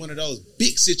that's just one of those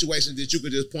big situations that you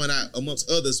could just point out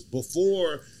amongst others.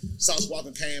 Before Sauce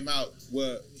Walka came out,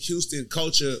 where Houston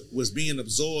culture was being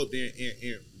absorbed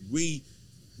and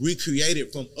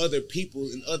recreated from other people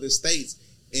in other states,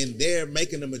 and they're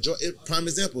making the majority. Prime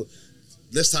example.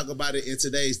 Let's talk about it in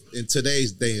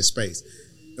today's day and space.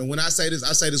 And when I say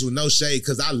this with no shade,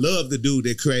 because I love the dude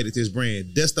that created this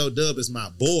brand. Desto Dub is my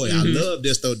boy. I love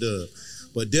Desto Dub.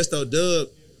 But Desto Dub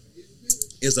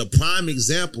is a prime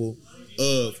example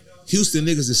of Houston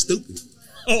niggas is stupid.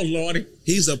 Oh, Lordy.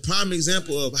 He's a prime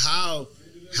example of how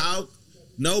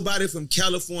nobody from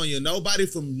California, nobody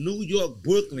from New York,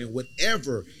 Brooklyn,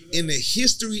 whatever, in the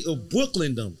history of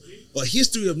Brooklyndom, or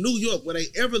history of New York, where they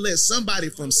ever let somebody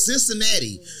from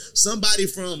Cincinnati, somebody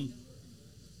from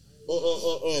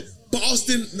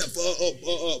Boston,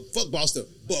 fuck Boston,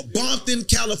 but Bompton,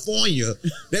 California,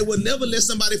 they would never let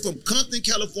somebody from Compton,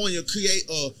 California create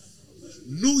a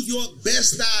New York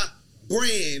best style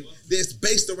brand that's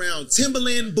based around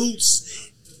Timberland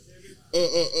boots,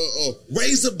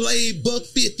 razor blade buck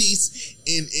 50s,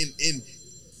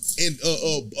 and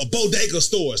bodega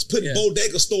stores, putting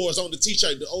bodega stores on the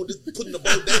t-shirt, putting the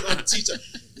bodega on the t-shirt.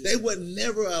 They would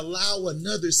never allow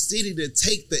another city to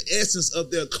take the essence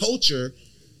of their culture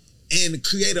and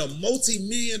create a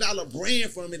multi-million-dollar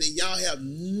brand from it that y'all have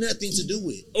nothing to do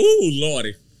with. Oh,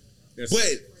 Lordy.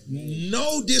 But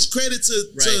no discredit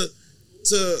to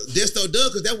Desto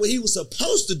Dub, because that's what he was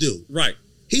supposed to do. Right.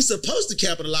 He's supposed to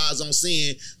capitalize on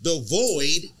seeing the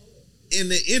void in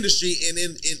the industry and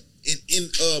in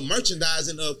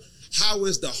merchandising of how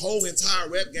is the whole entire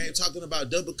rap game talking about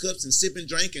double cups and sipping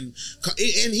drink, and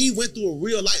he went through a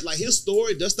real life, like his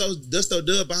story, Desto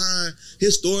Dub behind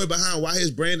his story behind why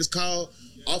his brand is called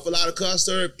awful lot of car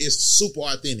syrup is super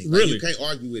authentic. Like, Really? you can't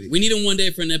argue with it. We need him one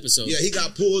day for an episode. Yeah, he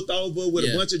got pulled over with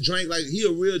Yeah. a bunch of drink. Like, he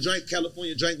a real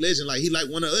California drink legend. Like, he like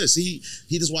one of us. He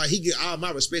just why he get all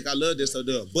my respect. I love this stuff.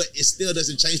 But it still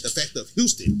doesn't change the fact of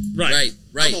Houston. Right.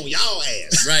 I'm on y'all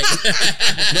ass. Right. You know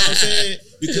what I'm saying?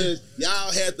 Because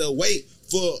y'all had to wait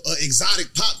for an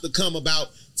exotic pop to come about,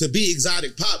 to be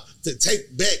exotic pop, to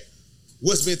take back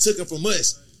what's been taken from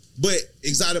us. But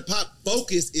exotic pop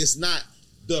focus is not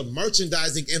the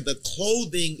merchandising and the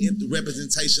clothing and the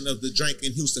representation of the drink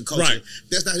in Houston culture. Right.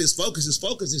 That's not his focus. His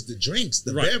focus is the drinks,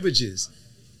 the Right. beverages,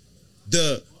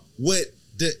 the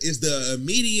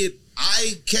immediate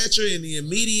eye catcher and the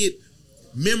immediate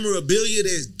memorabilia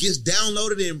that gets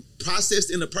downloaded and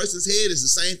processed in a person's head is the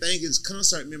same thing as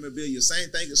concert memorabilia, same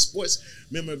thing as sports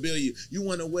memorabilia. You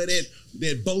want to wear that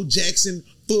Bo Jackson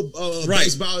Right.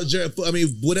 baseball jersey,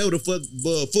 whatever the fuck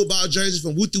football jersey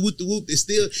from Whoop the Whoop the Whoop. It's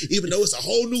still, even though it's a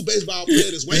whole new baseball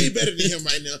player that's way better than him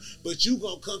right now, but you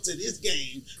gonna come to this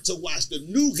game to watch the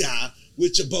new guy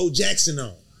with your Bo Jackson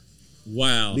on.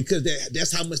 Wow. Because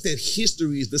that's how much that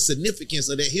history is, the significance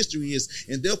of that history is.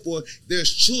 And therefore,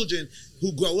 there's children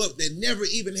who grow up that never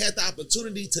even had the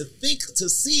opportunity to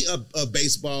see a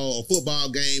baseball or football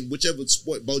game, whichever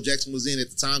sport Bo Jackson was in at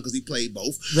the time, because he played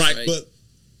both. Right. But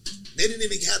they didn't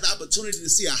even have the opportunity to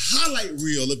see a highlight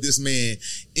reel of this man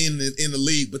in the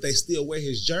league, but they still wear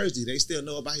his jersey. They still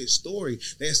know about his story.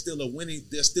 They still are willing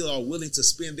to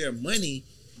spend their money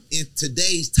in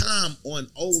today's time on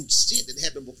old shit that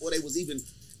happened before they was even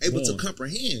able to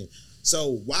comprehend.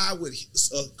 So why would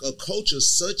a culture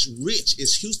such rich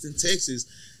as Houston, Texas,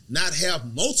 not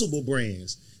have multiple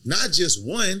brands? Not just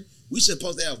one. We should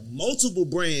supposed to have multiple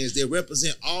brands that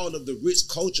represent all of the rich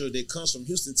culture that comes from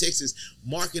Houston, Texas,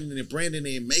 marketing and branding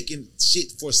and making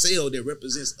shit for sale that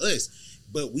represents us.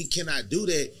 But we cannot do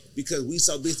that because we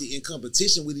so busy in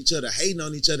competition with each other, hating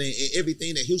on each other, and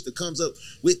everything that Houston comes up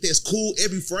with that's cool,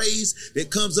 every phrase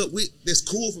that comes up with that's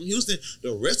cool from Houston,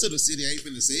 the rest of the city ain't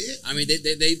finna say it. I mean,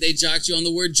 they jocked you on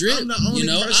the word drip. I'm the only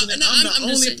person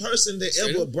I'm person that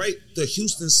ever break the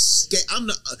Houston scale.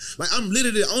 I'm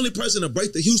literally the only person to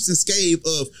break the Houston scale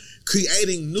of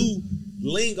creating new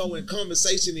lingo and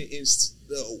conversation and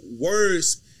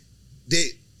words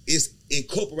that is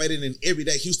incorporated in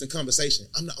everyday Houston conversation.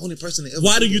 I'm the only person that ever.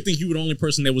 Why do you think you were the only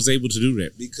person that was able to do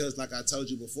that? Because, like I told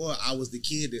you before, I was the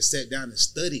kid that sat down and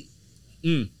studied.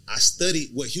 I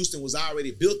studied what Houston was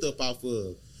already built up off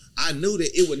of. I knew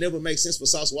that it would never make sense for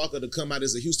Sauce Walka to come out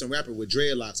as a Houston rapper with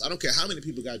dreadlocks. I don't care how many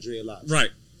people got dreadlocks.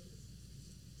 Right.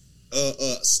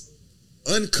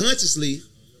 Unconsciously,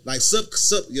 like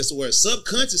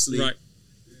subconsciously, Right.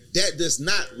 that does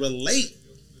not relate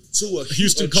to a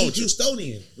Houston culture. True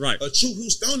Houstonian. Right. A true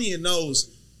Houstonian knows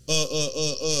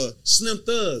Slim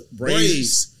Thug, Braids.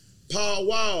 braids, Paul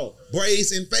Wall,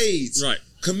 braids and fades. Right.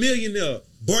 Chameleon,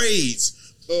 braids,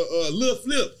 Lil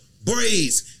Flip,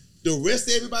 braids. The rest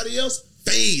of everybody else,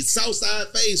 fades, Southside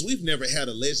fades. We've never had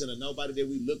a legend or nobody that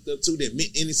we looked up to that meant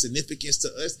any significance to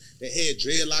us that had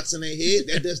dreadlocks in their head.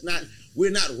 That does not,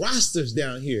 we're not rosters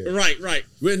down here. Right.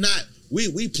 We're not,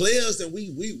 we players and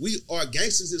we are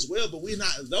gangsters as well, but we're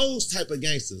not those type of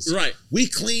gangsters. Right. We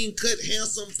clean cut,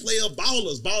 handsome player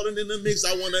ballers. Balling in the mix,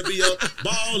 I want to be a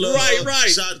baller. Right.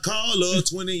 Shot caller,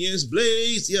 20-inch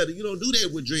blades. Yeah, you don't do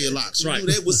that with dreadlocks. You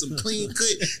do that with some clean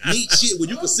cut, neat shit where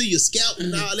you can see your scalp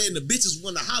and all that, and the bitches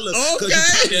want to holler because you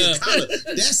pop your collar.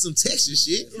 That's some Texas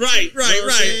shit. Right. You know what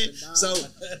I'm saying? So,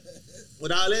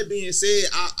 with all that being said,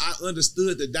 I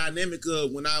understood the dynamic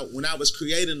of when I was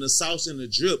creating the sauce and the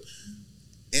drip,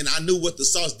 and I knew what the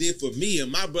sauce did for me and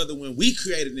my brother when we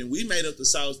created it and we made up the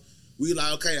sauce. We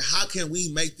like, okay, how can we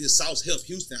make this sauce help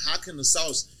Houston? How can the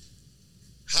sauce,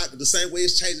 the same way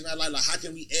it's changing our life, like how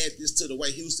can we add this to the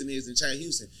way Houston is and change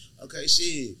Houston? Okay,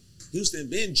 shit, Houston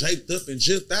been draped up and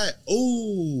dripped out.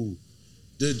 Ooh,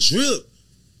 the drip.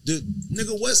 The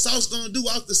nigga, what sauce gonna do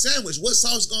off the sandwich? What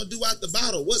sauce gonna do out the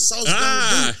bottle? What sauce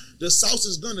gonna do? The sauce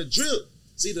is gonna drip.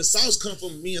 See, the sauce come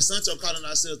from me and Sancho calling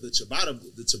ourselves the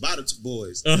ciabatta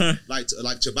boys, like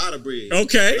ciabatta bread.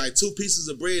 Okay, like two pieces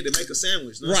of bread to make a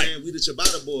sandwich. You know what I'm saying? We the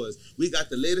ciabatta boys. We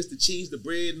got the lettuce, the cheese, the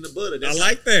bread, and the butter. That's I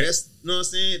like that. That's, you know what I'm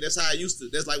saying? That's how I used to.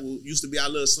 That's like what used to be our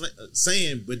little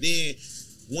saying. But then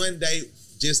one day,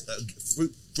 just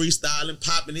freestyling,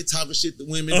 popping it, talking shit to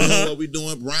women, doing what we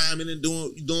doing, rhyming and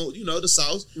doing the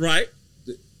sauce. Right.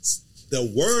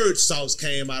 The word sauce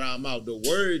came out of our mouth. The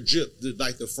word drip,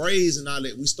 like the phrase and all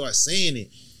that, we start saying it.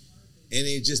 And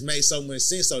it just made so much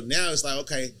sense. So now it's like,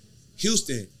 okay,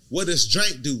 Houston, what does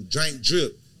drink do? Drink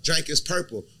drip. Drink is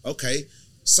purple. Okay,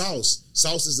 sauce.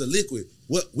 Sauce is a liquid.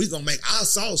 What we gonna make our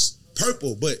sauce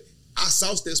purple, but our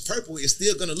sauce that's purple is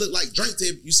still gonna look like drink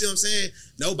tip. You see what I'm saying?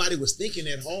 Nobody was thinking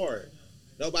that hard.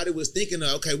 Nobody was thinking,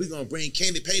 okay, we're gonna bring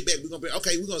candy payback. We're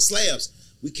gonna slabs.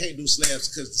 We can't do slabs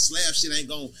because the slab shit ain't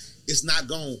gonna. It's not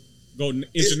gonna go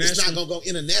international. It's not gonna go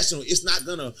international. It's not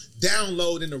gonna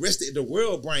download in the rest of the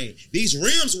world brain. These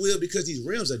rims will, because these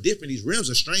rims are different. These rims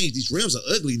are strange. These rims are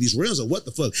ugly. These rims are what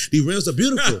the fuck. These rims are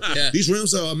beautiful. Yeah. These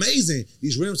rims are amazing.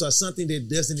 These rims are something that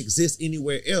doesn't exist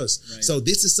anywhere else. Right. So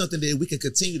this is something that we can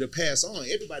continue to pass on.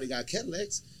 Everybody got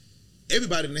Cadillacs.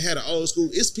 Everybody that had an old school.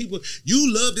 It's people,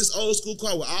 you love this old school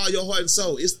car with all your heart and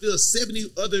soul. It's still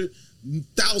 70 other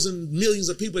thousand millions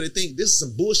of people that think this is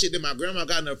some bullshit that my grandma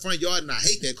got in her front yard, and I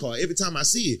hate that car every time I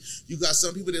see it. You got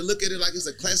some people that look at it like it's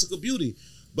a classical beauty.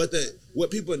 But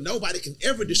what people, nobody can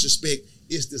ever disrespect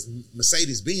is this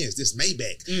Mercedes Benz, this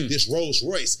Maybach, this Rolls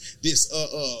Royce, this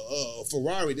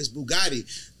Ferrari, this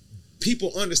Bugatti.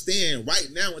 People understand right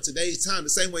now in today's time the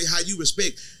same way how you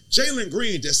respect Jalen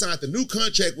Green just signed the new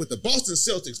contract with the Boston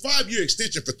Celtics, 5-year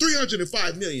extension for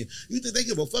 $305 million. You think they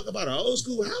give a fuck about an old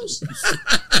school house?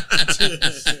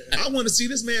 I want to see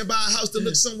this man buy a house that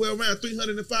looks somewhere around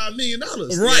 $305 million.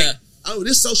 Right. Yeah. Oh,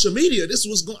 this social media. This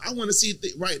was going. I want to see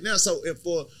it right now. So, if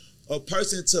for a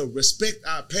person to respect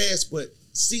our past, but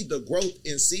see the growth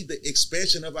and see the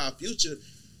expansion of our future,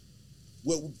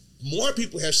 what more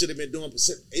people should have been doing.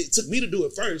 It took me to do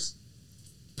it first.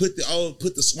 Put the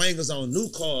swangers on new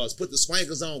cars. Put the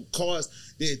swangers on cars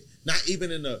that not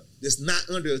even that's not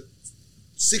under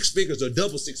 6 figures or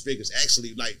double 6 figures.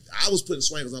 Actually, like I was putting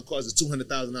swangers on cars that's $200,000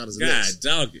 God less.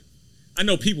 dog it. I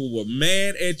know people were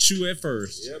mad at you at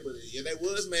first. Yeah, but they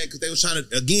was mad because they was trying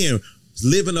to again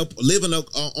living up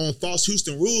on false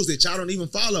Houston rules that y'all don't even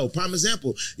follow. Prime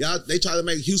example, y'all they try to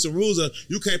make Houston rules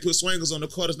you can't put swangers on the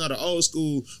car that's not an old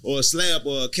school or a slab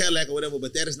or a Cadillac or whatever,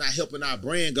 but that is not helping our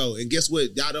brand go. And guess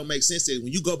what? Y'all don't make sense.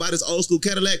 When you go buy this old school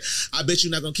Cadillac, I bet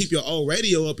you're not gonna keep your old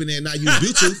radio up in there and not use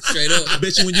Bluetooth. Straight up. I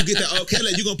bet you when you get that old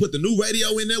Cadillac, you're gonna put the new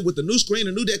radio in there with the new screen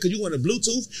and new that because you want a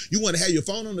Bluetooth, you want to have your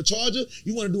phone on the charger,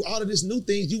 you want to do all of this new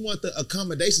things, you want the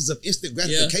accommodations of instant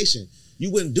gratification. You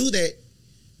wouldn't do that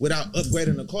without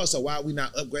upgrading the car. So why are we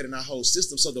not upgrading our whole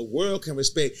system so the world can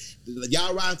respect?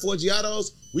 Y'all riding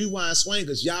Forgiatos, we riding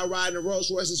swangers. Y'all riding the Rolls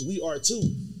Royces, we are too.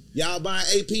 Y'all buying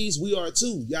APs, we are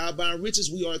too. Y'all buying riches,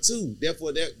 we are too.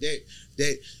 Therefore, that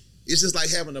it's just like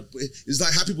it's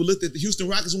like how people looked at the Houston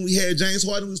Rockets when we had James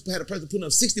Harden, who had a person putting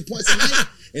up 60 points a night,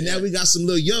 and now we got some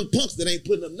little young punks that ain't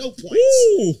putting up no points.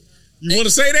 Woo! You want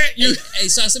to say that? Hey,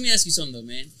 Sauce, let me ask you something though,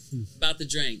 man. About the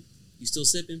drink. You still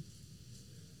sipping?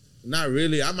 Not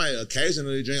really. I might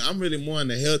occasionally drink. I'm really more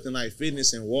into health and like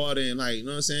fitness and water and like, you know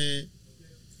what I'm saying?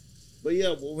 But yeah,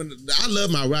 I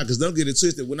love my Rockets. Don't get it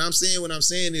twisted. What I'm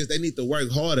saying is they need to work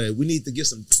harder. We need to get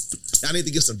some. I need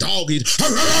to get some dog eat.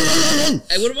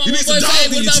 Hey, what about my boy?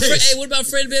 What about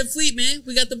Fred Van Fleet, man?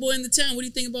 We got the boy in the town. What do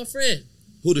you think about Fred?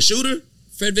 Who, the shooter?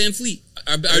 Fred Van Fleet,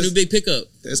 our new big pickup.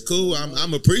 That's cool.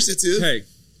 I'm appreciative. Hey.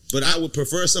 But I would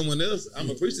prefer someone else. I'm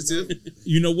appreciative.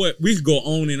 You know what? We could go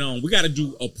on and on. We got to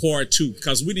do a part 2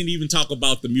 because we didn't even talk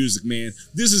about the music, man.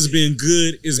 This has been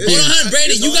good. Hold on,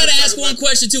 Brandon. You got to ask one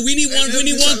question too. We need one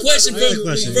question from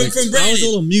Brandon. I was a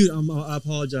little mute. I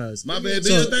apologize. My bad.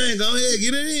 Do your thing. Go ahead.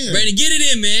 Get it in. Brandon, get it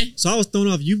in, man. So I was thrown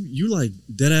off. You like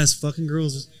dead ass fucking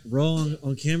girls raw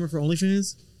on camera for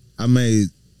OnlyFans? I made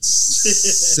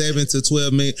 $7 to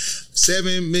 $12 million.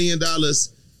 $7 million.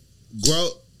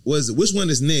 Which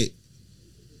one is net?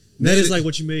 Net is like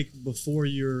what you make before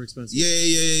your expenses.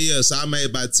 Yeah. So I made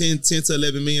about $10 to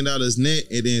 $11 million net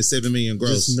and then $7 million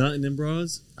gross. Just nothing in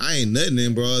bras? I ain't nothing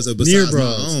in bras besides near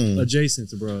bras, my own. adjacent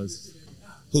to bras.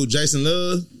 Who, Jason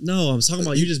Love? No, I'm talking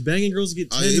about you just banging girls to get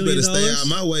 $10 million. You better stay out of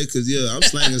my way because, I'm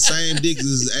slanging the same dick as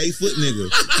this 8-foot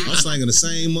nigga. I'm slanging the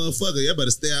same motherfucker. Y'all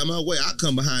better stay out of my way. I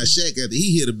come behind Shaq after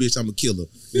he hit a bitch, I'm a killer.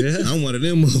 Yeah. I'm one of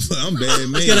them motherfuckers. I'm bad,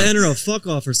 man. You gotta enter a fuck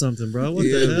off or something, bro. What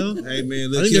the hell? Hey,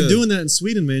 man, look I think here. they're doing that in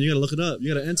Sweden, man. You gotta look it up.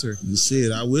 You gotta enter.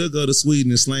 Shit, I will go to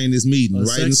Sweden and slang this meeting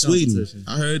right in Sweden.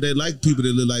 I heard they like people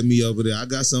that look like me over there. I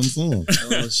got something for them.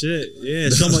 Oh, shit.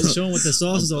 Yeah, show them what the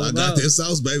sauce is all about. I got that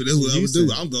sauce, baby. That's what I'm gonna do.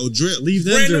 I'm gonna drip. Leave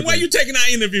them Brandon, dripping. why you taking our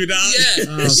interview, dog? Yeah.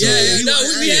 No,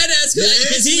 we had to ask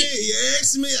because You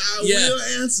asked me, I will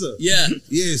answer. Yeah.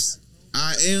 Yes.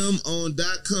 I am on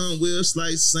 .com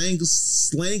website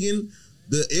slanging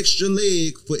the extra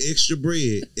leg for extra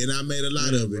bread. And I made a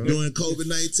lot of it. Bro. During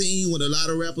COVID-19, when a lot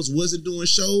of rappers wasn't doing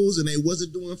shows and they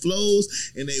wasn't doing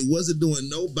flows and they wasn't doing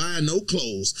buying no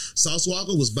clothes. Sauce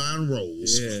Walka was buying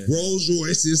Rolls. Yeah. Rolls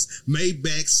Royces,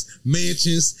 Maybachs,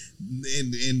 mansions,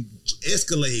 and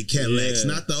Escalade Cadillacs.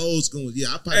 Yeah. Not the old school.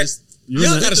 Yeah, I probably...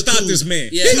 Y'all gotta stop this man.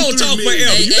 Yeah. He gonna talk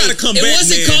forever. You gotta come back, man.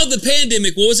 What's it man. called? The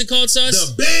pandemic. What was it called, Sauce?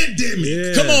 The pandemic.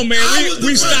 Yeah. Come on, man.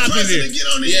 We stopping to this. get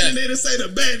on the internet and say the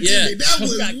pandemic. That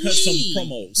was We gotta cut some me.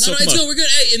 promos. No, it's good. We're good.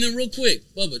 Hey, and then real quick,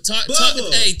 Bubba, talk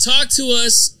to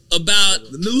us about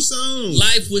The new song.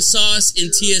 Life with Sauce and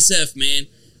TSF, man.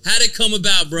 How'd it come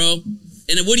about, bro?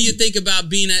 And then what do you think about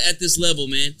being at this level,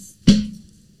 man?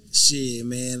 Shit,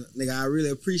 man. Nigga, I really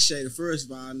appreciate it. First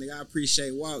of all, nigga, I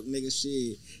appreciate Walk, nigga,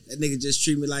 shit. That nigga just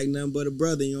treat me like nothing but a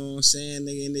brother, you know what I'm saying?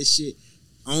 Nigga, and this shit,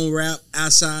 on rap,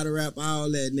 outside of rap, all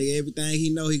that, nigga. Everything he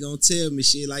know, he gonna tell me,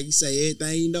 shit. Like you say,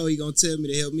 everything he know, he gonna tell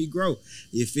me to help me grow.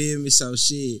 You feel me? So,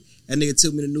 shit. That nigga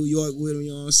took me to New York with him,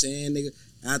 you know what I'm saying? Nigga,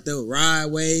 out there, ride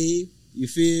wave, you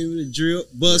feel me? The drip,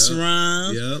 bust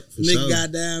rhymes. Yep, for Nigga sure.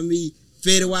 goddamn me,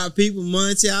 Fetty White people,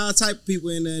 Monty, all type of people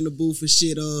in there in the booth and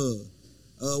shit.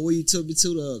 Where you took me to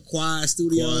the Quiet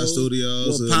Studios. Quiet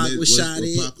Studios. Where Pac was shot at.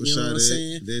 You know what I'm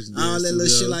saying? All that little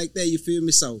shit like that, you feel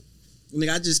me? So,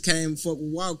 nigga, I just came fuck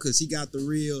with Walk because he got the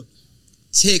real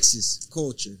Texas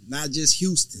culture, not just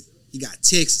Houston. He got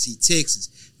Texas. He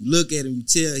Texas. You look at him, you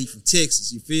tell he from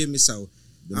Texas. You feel me? So,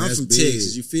 I'm from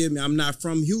Texas. You feel me? I'm not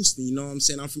from Houston. You know what I'm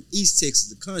saying? I'm from East Texas,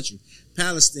 the country.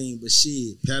 Palestine, but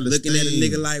shit. Looking at a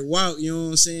nigga like Walk, you know what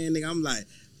I'm saying? Nigga, I'm like,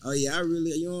 oh yeah, I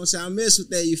really, you know what I'm saying? I mess with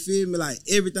that, you feel me? Like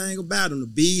everything about him. The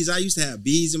beads, I used to have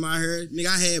beads in my hair. Nigga,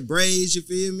 I had braids, you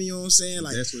feel me? You know what I'm saying?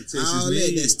 Like, that's what Texas all needs.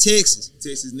 that, that's Texas.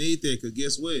 Texas need that, because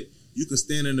guess what? You can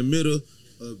stand in the middle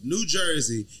of New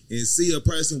Jersey and see a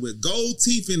person with gold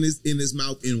teeth in his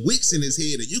mouth and wicks in his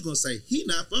head, and you're going to say, he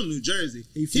not from New Jersey.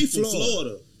 He from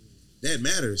Florida. That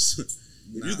matters.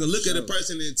 If you can look at a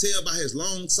person and tell by his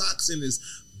long socks and his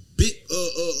big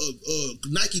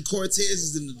Nike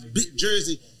Cortezes and the big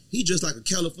jersey, he just like a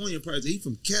California person. He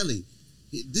from Cali.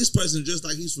 This person just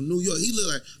like he's from New York. He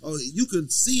look like, oh, you can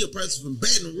see a person from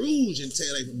Baton Rouge and tell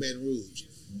they from Baton Rouge.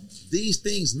 These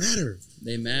things matter.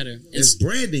 They matter. It's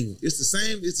branding. It's the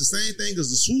same thing as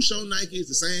the swoosh on Nike. It's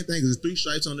the same thing as the 3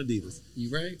 stripes on Adidas. You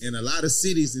right. And a lot of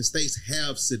cities and states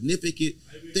have significant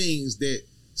things that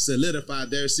solidify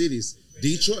their cities.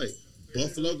 Detroit,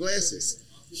 Buffalo Glasses.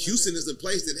 Houston is a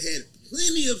place that had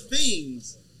plenty of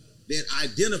things that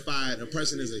identified a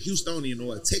person as a Houstonian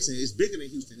or a Texan. It's bigger than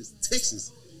Houston. It's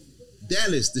Texas.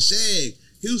 Dallas, the Shag,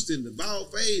 Houston, the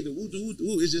bald fade, the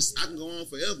woo. It's just, I can go on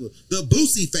forever. The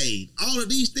Boosie fade. All of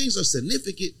these things are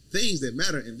significant things that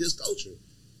matter in this culture.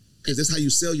 Because that's how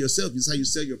you sell yourself. That's how you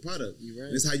sell your product. You're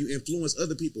right. That's how you influence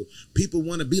other people. People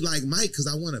want to be like Mike because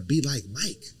I want to be like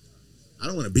Mike. I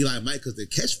don't want to be like Mike because the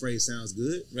catchphrase sounds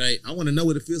good. Right. I want to know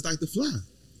what it feels like to fly.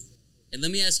 And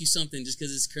let me ask you something, just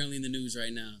because it's currently in the news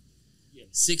right now.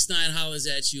 6ix9ine hollers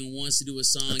at you and wants to do a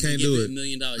song. I can't you do give it. $1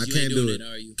 million. I You can't ain't do doing it.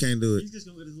 Are you? Can't do it. He's just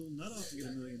gonna let his little nut off to get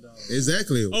 $1 million.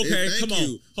 Exactly. Okay, Thank come on.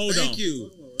 you. Hold Thank on.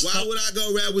 you. Why would I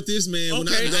go rap with this man when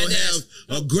I Okay. can go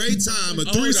have a great time, a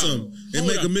threesome, and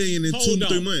make $1 million in 2 to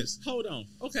 3 months? Hold on.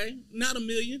 Okay, not $1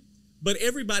 million, but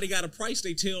everybody got a price.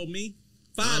 They tell me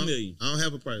 $5 million, I don't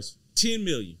have a price. $10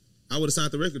 million, I would have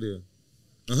signed the record deal.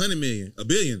 $100 million, $1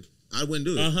 billion. I wouldn't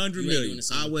do it. $100 You ain't doing million. a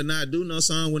song. I would not do no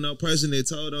song with no person that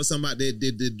told on somebody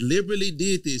that deliberately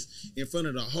did this in front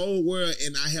of the whole world,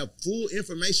 and I have full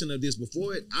information of this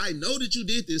before it. I know that you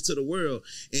did this to the world,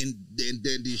 and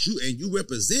you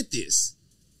represent this.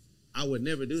 I would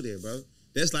never do that, bro.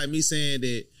 That's like me saying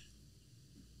that.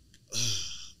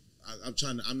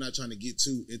 I'm not trying to get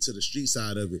too into the street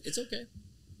side of it. It's okay.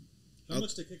 How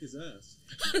much to kick his ass?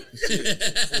 For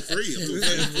free, for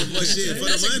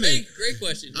That's the a money. great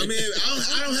question. I mean,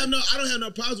 I don't have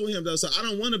no problems with him though. So I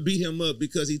don't want to beat him up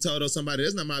because he told on somebody.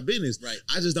 That's not my business. Right.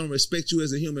 I just don't respect you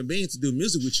as a human being to do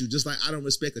music with you. Just like I don't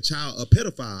respect a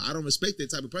pedophile. I don't respect that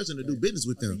type of person to do business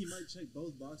with I them. think he might check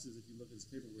both boxes if you look at his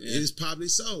paperwork. It's probably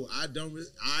so.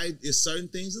 It's certain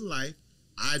things in life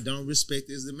I don't respect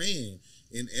as a man.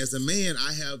 And as a man,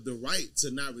 I have the right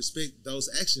to not respect those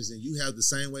actions, and you have the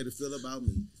same way to feel about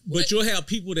me. But you'll have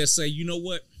people that say, you know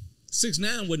what?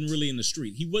 6ix9ine wasn't really in the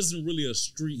street. He wasn't really a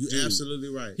street dude. You're absolutely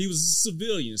right. He was a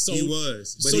civilian. So He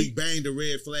was, but he banged a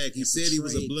red flag. He said he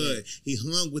was a blood. He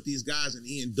hung with these guys, and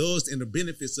he indulged in the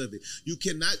benefits of it. You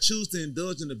cannot choose to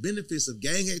indulge in the benefits of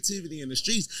gang activity in the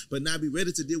streets, but not be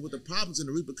ready to deal with the problems and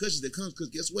the repercussions that comes. Because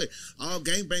guess what? All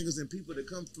gangbangers and people that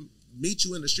come from meet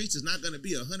you in the streets is not going to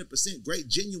be 100% great,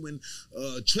 genuine,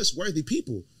 trustworthy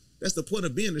people. That's the point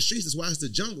of being in the streets. That's why it's the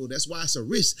jungle. That's why it's a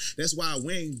risk. That's why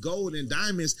wearing gold and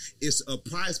diamonds is a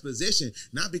prized possession,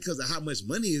 not because of how much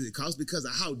money it costs, because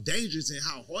of how dangerous and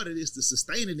how hard it is to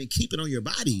sustain it and keep it on your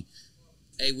body.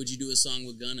 Hey, would you do a song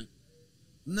with Gunna?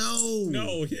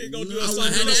 No, he ain't gonna do a I song.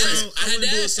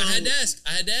 had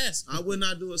to ask. I would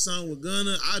not do a song with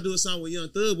Gunna. I'd do a song with Young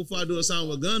Thug before I do a song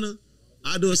with Gunna.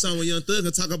 I do a song with Young Thug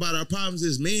and talk about our problems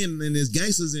as men and as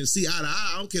gangsters and see eye to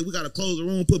eye. I don't care. We got to close the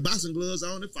room, put boxing gloves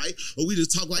on and fight, or we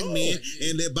just talk like men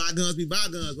and let bygones be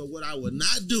bygones. But what I would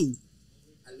not do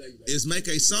is make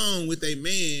a song with a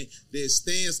man that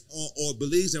stands on or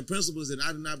believes in principles that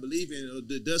I do not believe in, or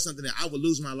that does something that I would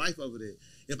lose my life over that.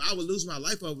 If I would lose my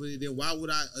life over it, then why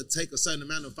would I take a certain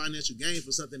amount of financial gain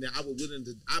for something that I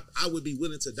would be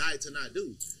willing to die to not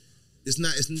do?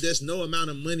 There's no amount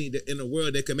of money in the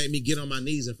world that can make me get on my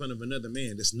knees in front of another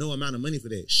man. There's no amount of money for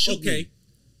that. Okay.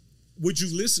 Would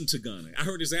you listen to Gunna? I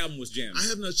heard his album was jamming. I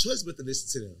have no choice but to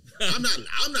listen to them. I'm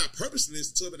not purposely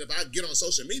listening to it, but if I get on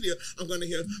social media, I'm gonna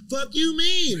hear "fuck you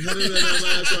mean." He's real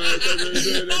with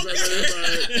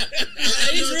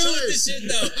this shit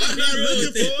though. I'm not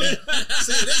looking for it.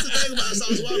 See, that's the thing about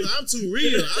Sauce Walka. I'm too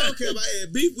real. I don't care if I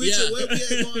had beef with you, what we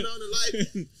had going on in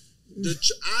life.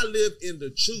 I live in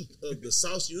the truth of the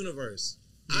Sauce universe.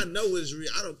 I know it's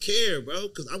real. I don't care, bro,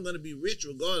 because I'm going to be rich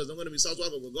regardless. I'm going to be Sauce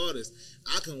Walka regardless.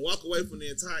 I can walk away from the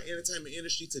entire entertainment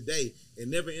industry today and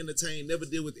never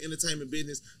deal with the entertainment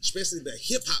business, especially the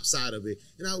hip-hop side of it,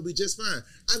 and I will be just fine.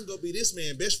 I can go be this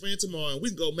man best friend tomorrow, and we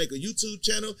can go make a YouTube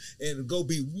channel and go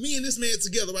be me and this man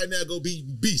together right now, go be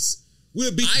beasts.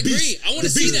 We'll be I agree. I want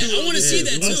to see that. I want to see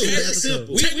that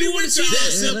too. We want to see that.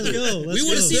 Let's go. We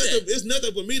want to see that. It's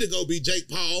nothing for me to go be Jake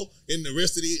Paul and the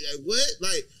rest of the what?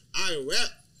 Like, I rap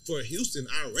for Houston.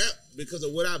 I rap because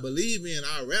of what I believe in.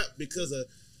 I rap because of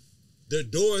the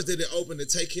doors that it opened to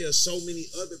take care of so many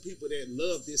other people that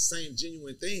love this same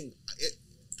genuine thing.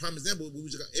 Prime example,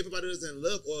 everybody doesn't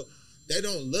love, or they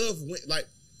don't love, like,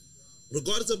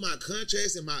 regardless of my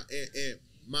contracts and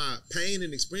my pain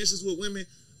and experiences with women,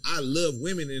 I love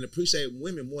women and appreciate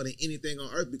women more than anything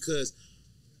on earth, because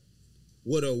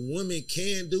what a woman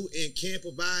can do and can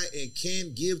provide and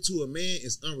can give to a man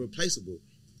is unreplaceable.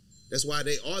 That's why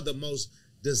they are the most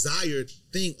desired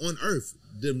thing on earth.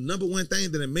 The number one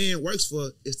thing that a man works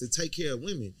for is to take care of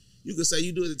women. You can say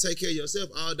you do it to take care of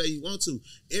yourself all day you want to.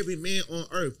 Every man on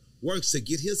earth works to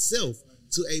get himself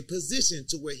to a position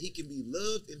to where he can be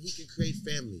loved and he can create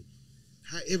family.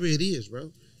 However it is,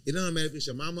 bro. It doesn't matter if it's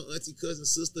your mama, auntie, cousin,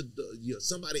 sister,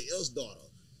 somebody else's daughter.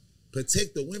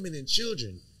 Protect the women and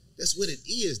children. That's what it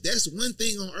is. That's one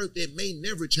thing on earth that may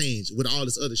never change with all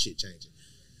this other shit changing.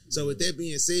 So with that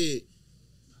being said,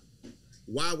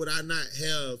 why would I not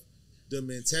have the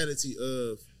mentality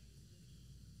of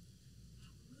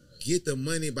get the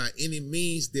money by any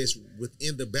means that's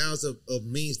within the bounds of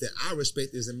means that I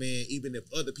respect as a man, even if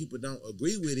other people don't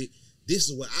agree with it? This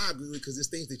is what I agree with, because it's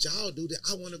things that y'all do that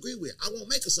I won't agree with. I won't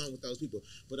make a song with those people,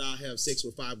 but I'll have sex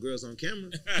with 5 girls on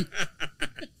camera.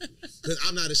 Because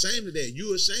I'm not ashamed of that.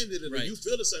 You ashamed of it, right. Or you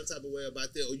feel a certain type of way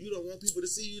about that, or you don't want people to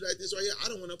see you like this right here. I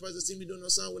don't want no person to see me doing no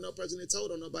song with no person that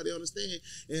told on nobody understand.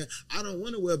 And I don't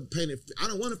want to I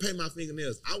don't want to paint my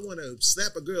fingernails. I want to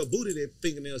slap a girl booty that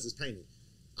fingernails is painted.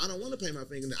 I don't want to paint my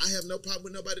fingernails. I have no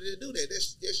problem with nobody that do that.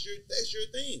 That's your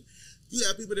thing. You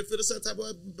have people that feel a certain type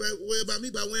of way about me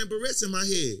by wearing barrettes in my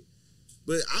head.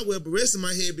 But I wear barrettes in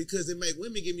my head because it make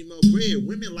women give me more bread.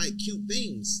 Women like cute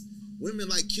things. Women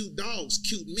like cute dogs,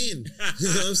 cute men. You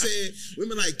know what I'm saying?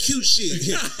 Women like cute shit.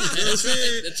 You know what I'm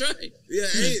saying? That's right. Yeah,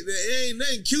 there ain't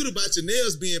nothing cute about your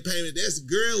nails being painted. That's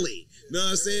girly. You know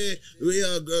what I'm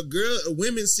saying?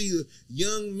 Women see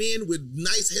young men with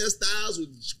nice hairstyles,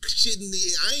 with shit in the.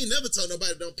 I ain't never told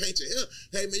nobody don't paint your hair.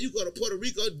 Hey man, you go to Puerto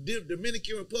Rico,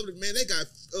 Dominican Republic, man, they got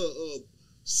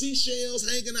seashells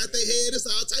hanging out their head. It's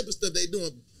all type of stuff they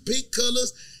doing. Pink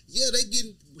colors. Yeah, they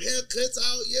getting haircuts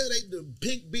out. Yeah, they do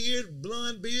pink beard,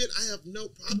 blonde beard. I have no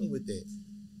problem with that.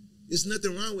 There's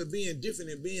nothing wrong with being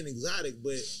different and being exotic,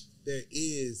 but there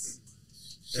is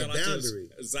a boundary.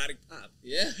 Exotic pop.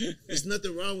 Yeah. There's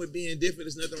nothing wrong with being different.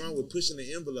 There's nothing wrong with pushing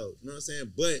the envelope. You know what I'm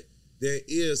saying? But there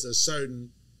is a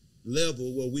certain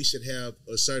level where we should have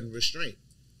a certain restraint.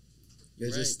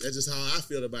 That's just how I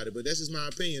feel about it. But that's just my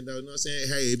opinion, though. You know what I'm saying?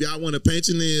 Hey, if y'all want to paint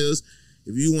your nails,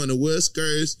 if you want to wear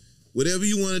skirts, whatever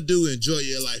you want to do, enjoy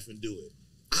your life and do it.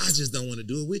 I just don't want to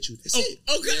do it with you. That's it.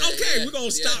 Okay. We're going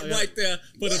to stop right there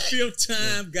for the 5th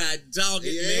time. God dog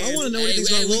it, man. I want to know what he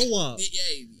thinks about Lil Wop.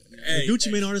 Hey, the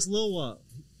Gucci Mane artist Lil Wop.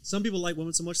 Some people like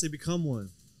women so much they become one,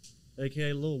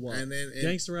 a.k.a. Lil Wop. And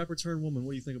gangster rapper turned woman.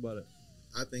 What do you think about it?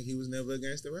 I think he was never a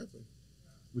gangster rapper.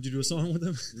 Would you do a song with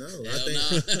him? No.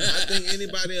 I think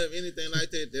anybody of anything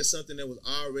like that, there's something that was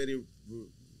already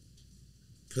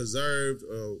preserved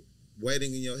or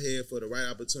waiting in your head for the right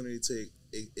opportunity to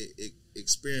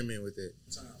experiment with that.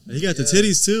 He got the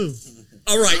titties too.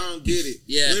 All right. I don't get it.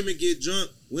 Yeah. Women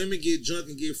get drunk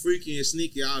and get freaky and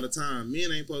sneaky all the time.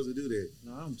 Men ain't supposed to do that.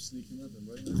 No, I'm sneaking nothing,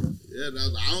 bro. Yeah,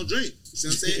 I don't drink. See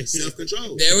what I'm saying?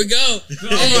 Self-control. There we go.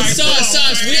 Hey, Sauce.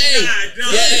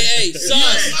 Hey,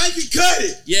 Sauce. I can cut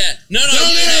it. Yeah. No.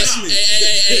 Don't ask me.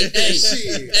 Hey.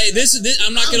 Shit. Hey, this.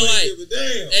 I'm not gonna lie. Give a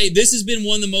damn. Hey, this has been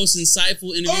one of the most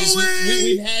insightful interviews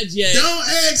we've had yet. Don't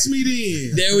ask me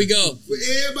then. There we go. For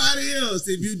everybody else,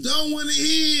 if you don't want to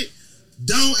hear it,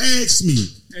 don't ask me.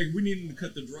 Hey, we need to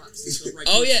cut the drops and stuff right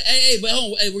Oh there. yeah, hey, but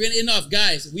hold on, hey, we're gonna end off,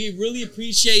 guys. We really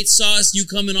appreciate Sauce you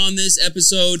coming on this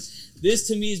episode. This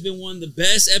to me has been one of the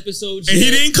best episodes. And yet.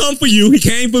 he didn't come for you; he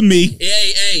came for me.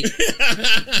 Hey,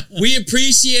 we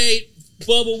appreciate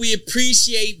Bubba. We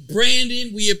appreciate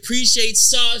Brandon. We appreciate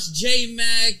Sauce, J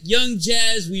Mac, Young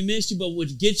Jazz. We missed you, but we'll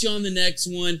get you on the next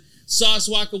one. Sauce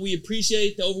Walka, we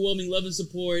appreciate the overwhelming love and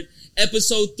support.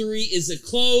 Episode 3 is a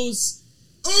close.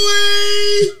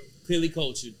 Away! Clearly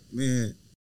cultured. Man,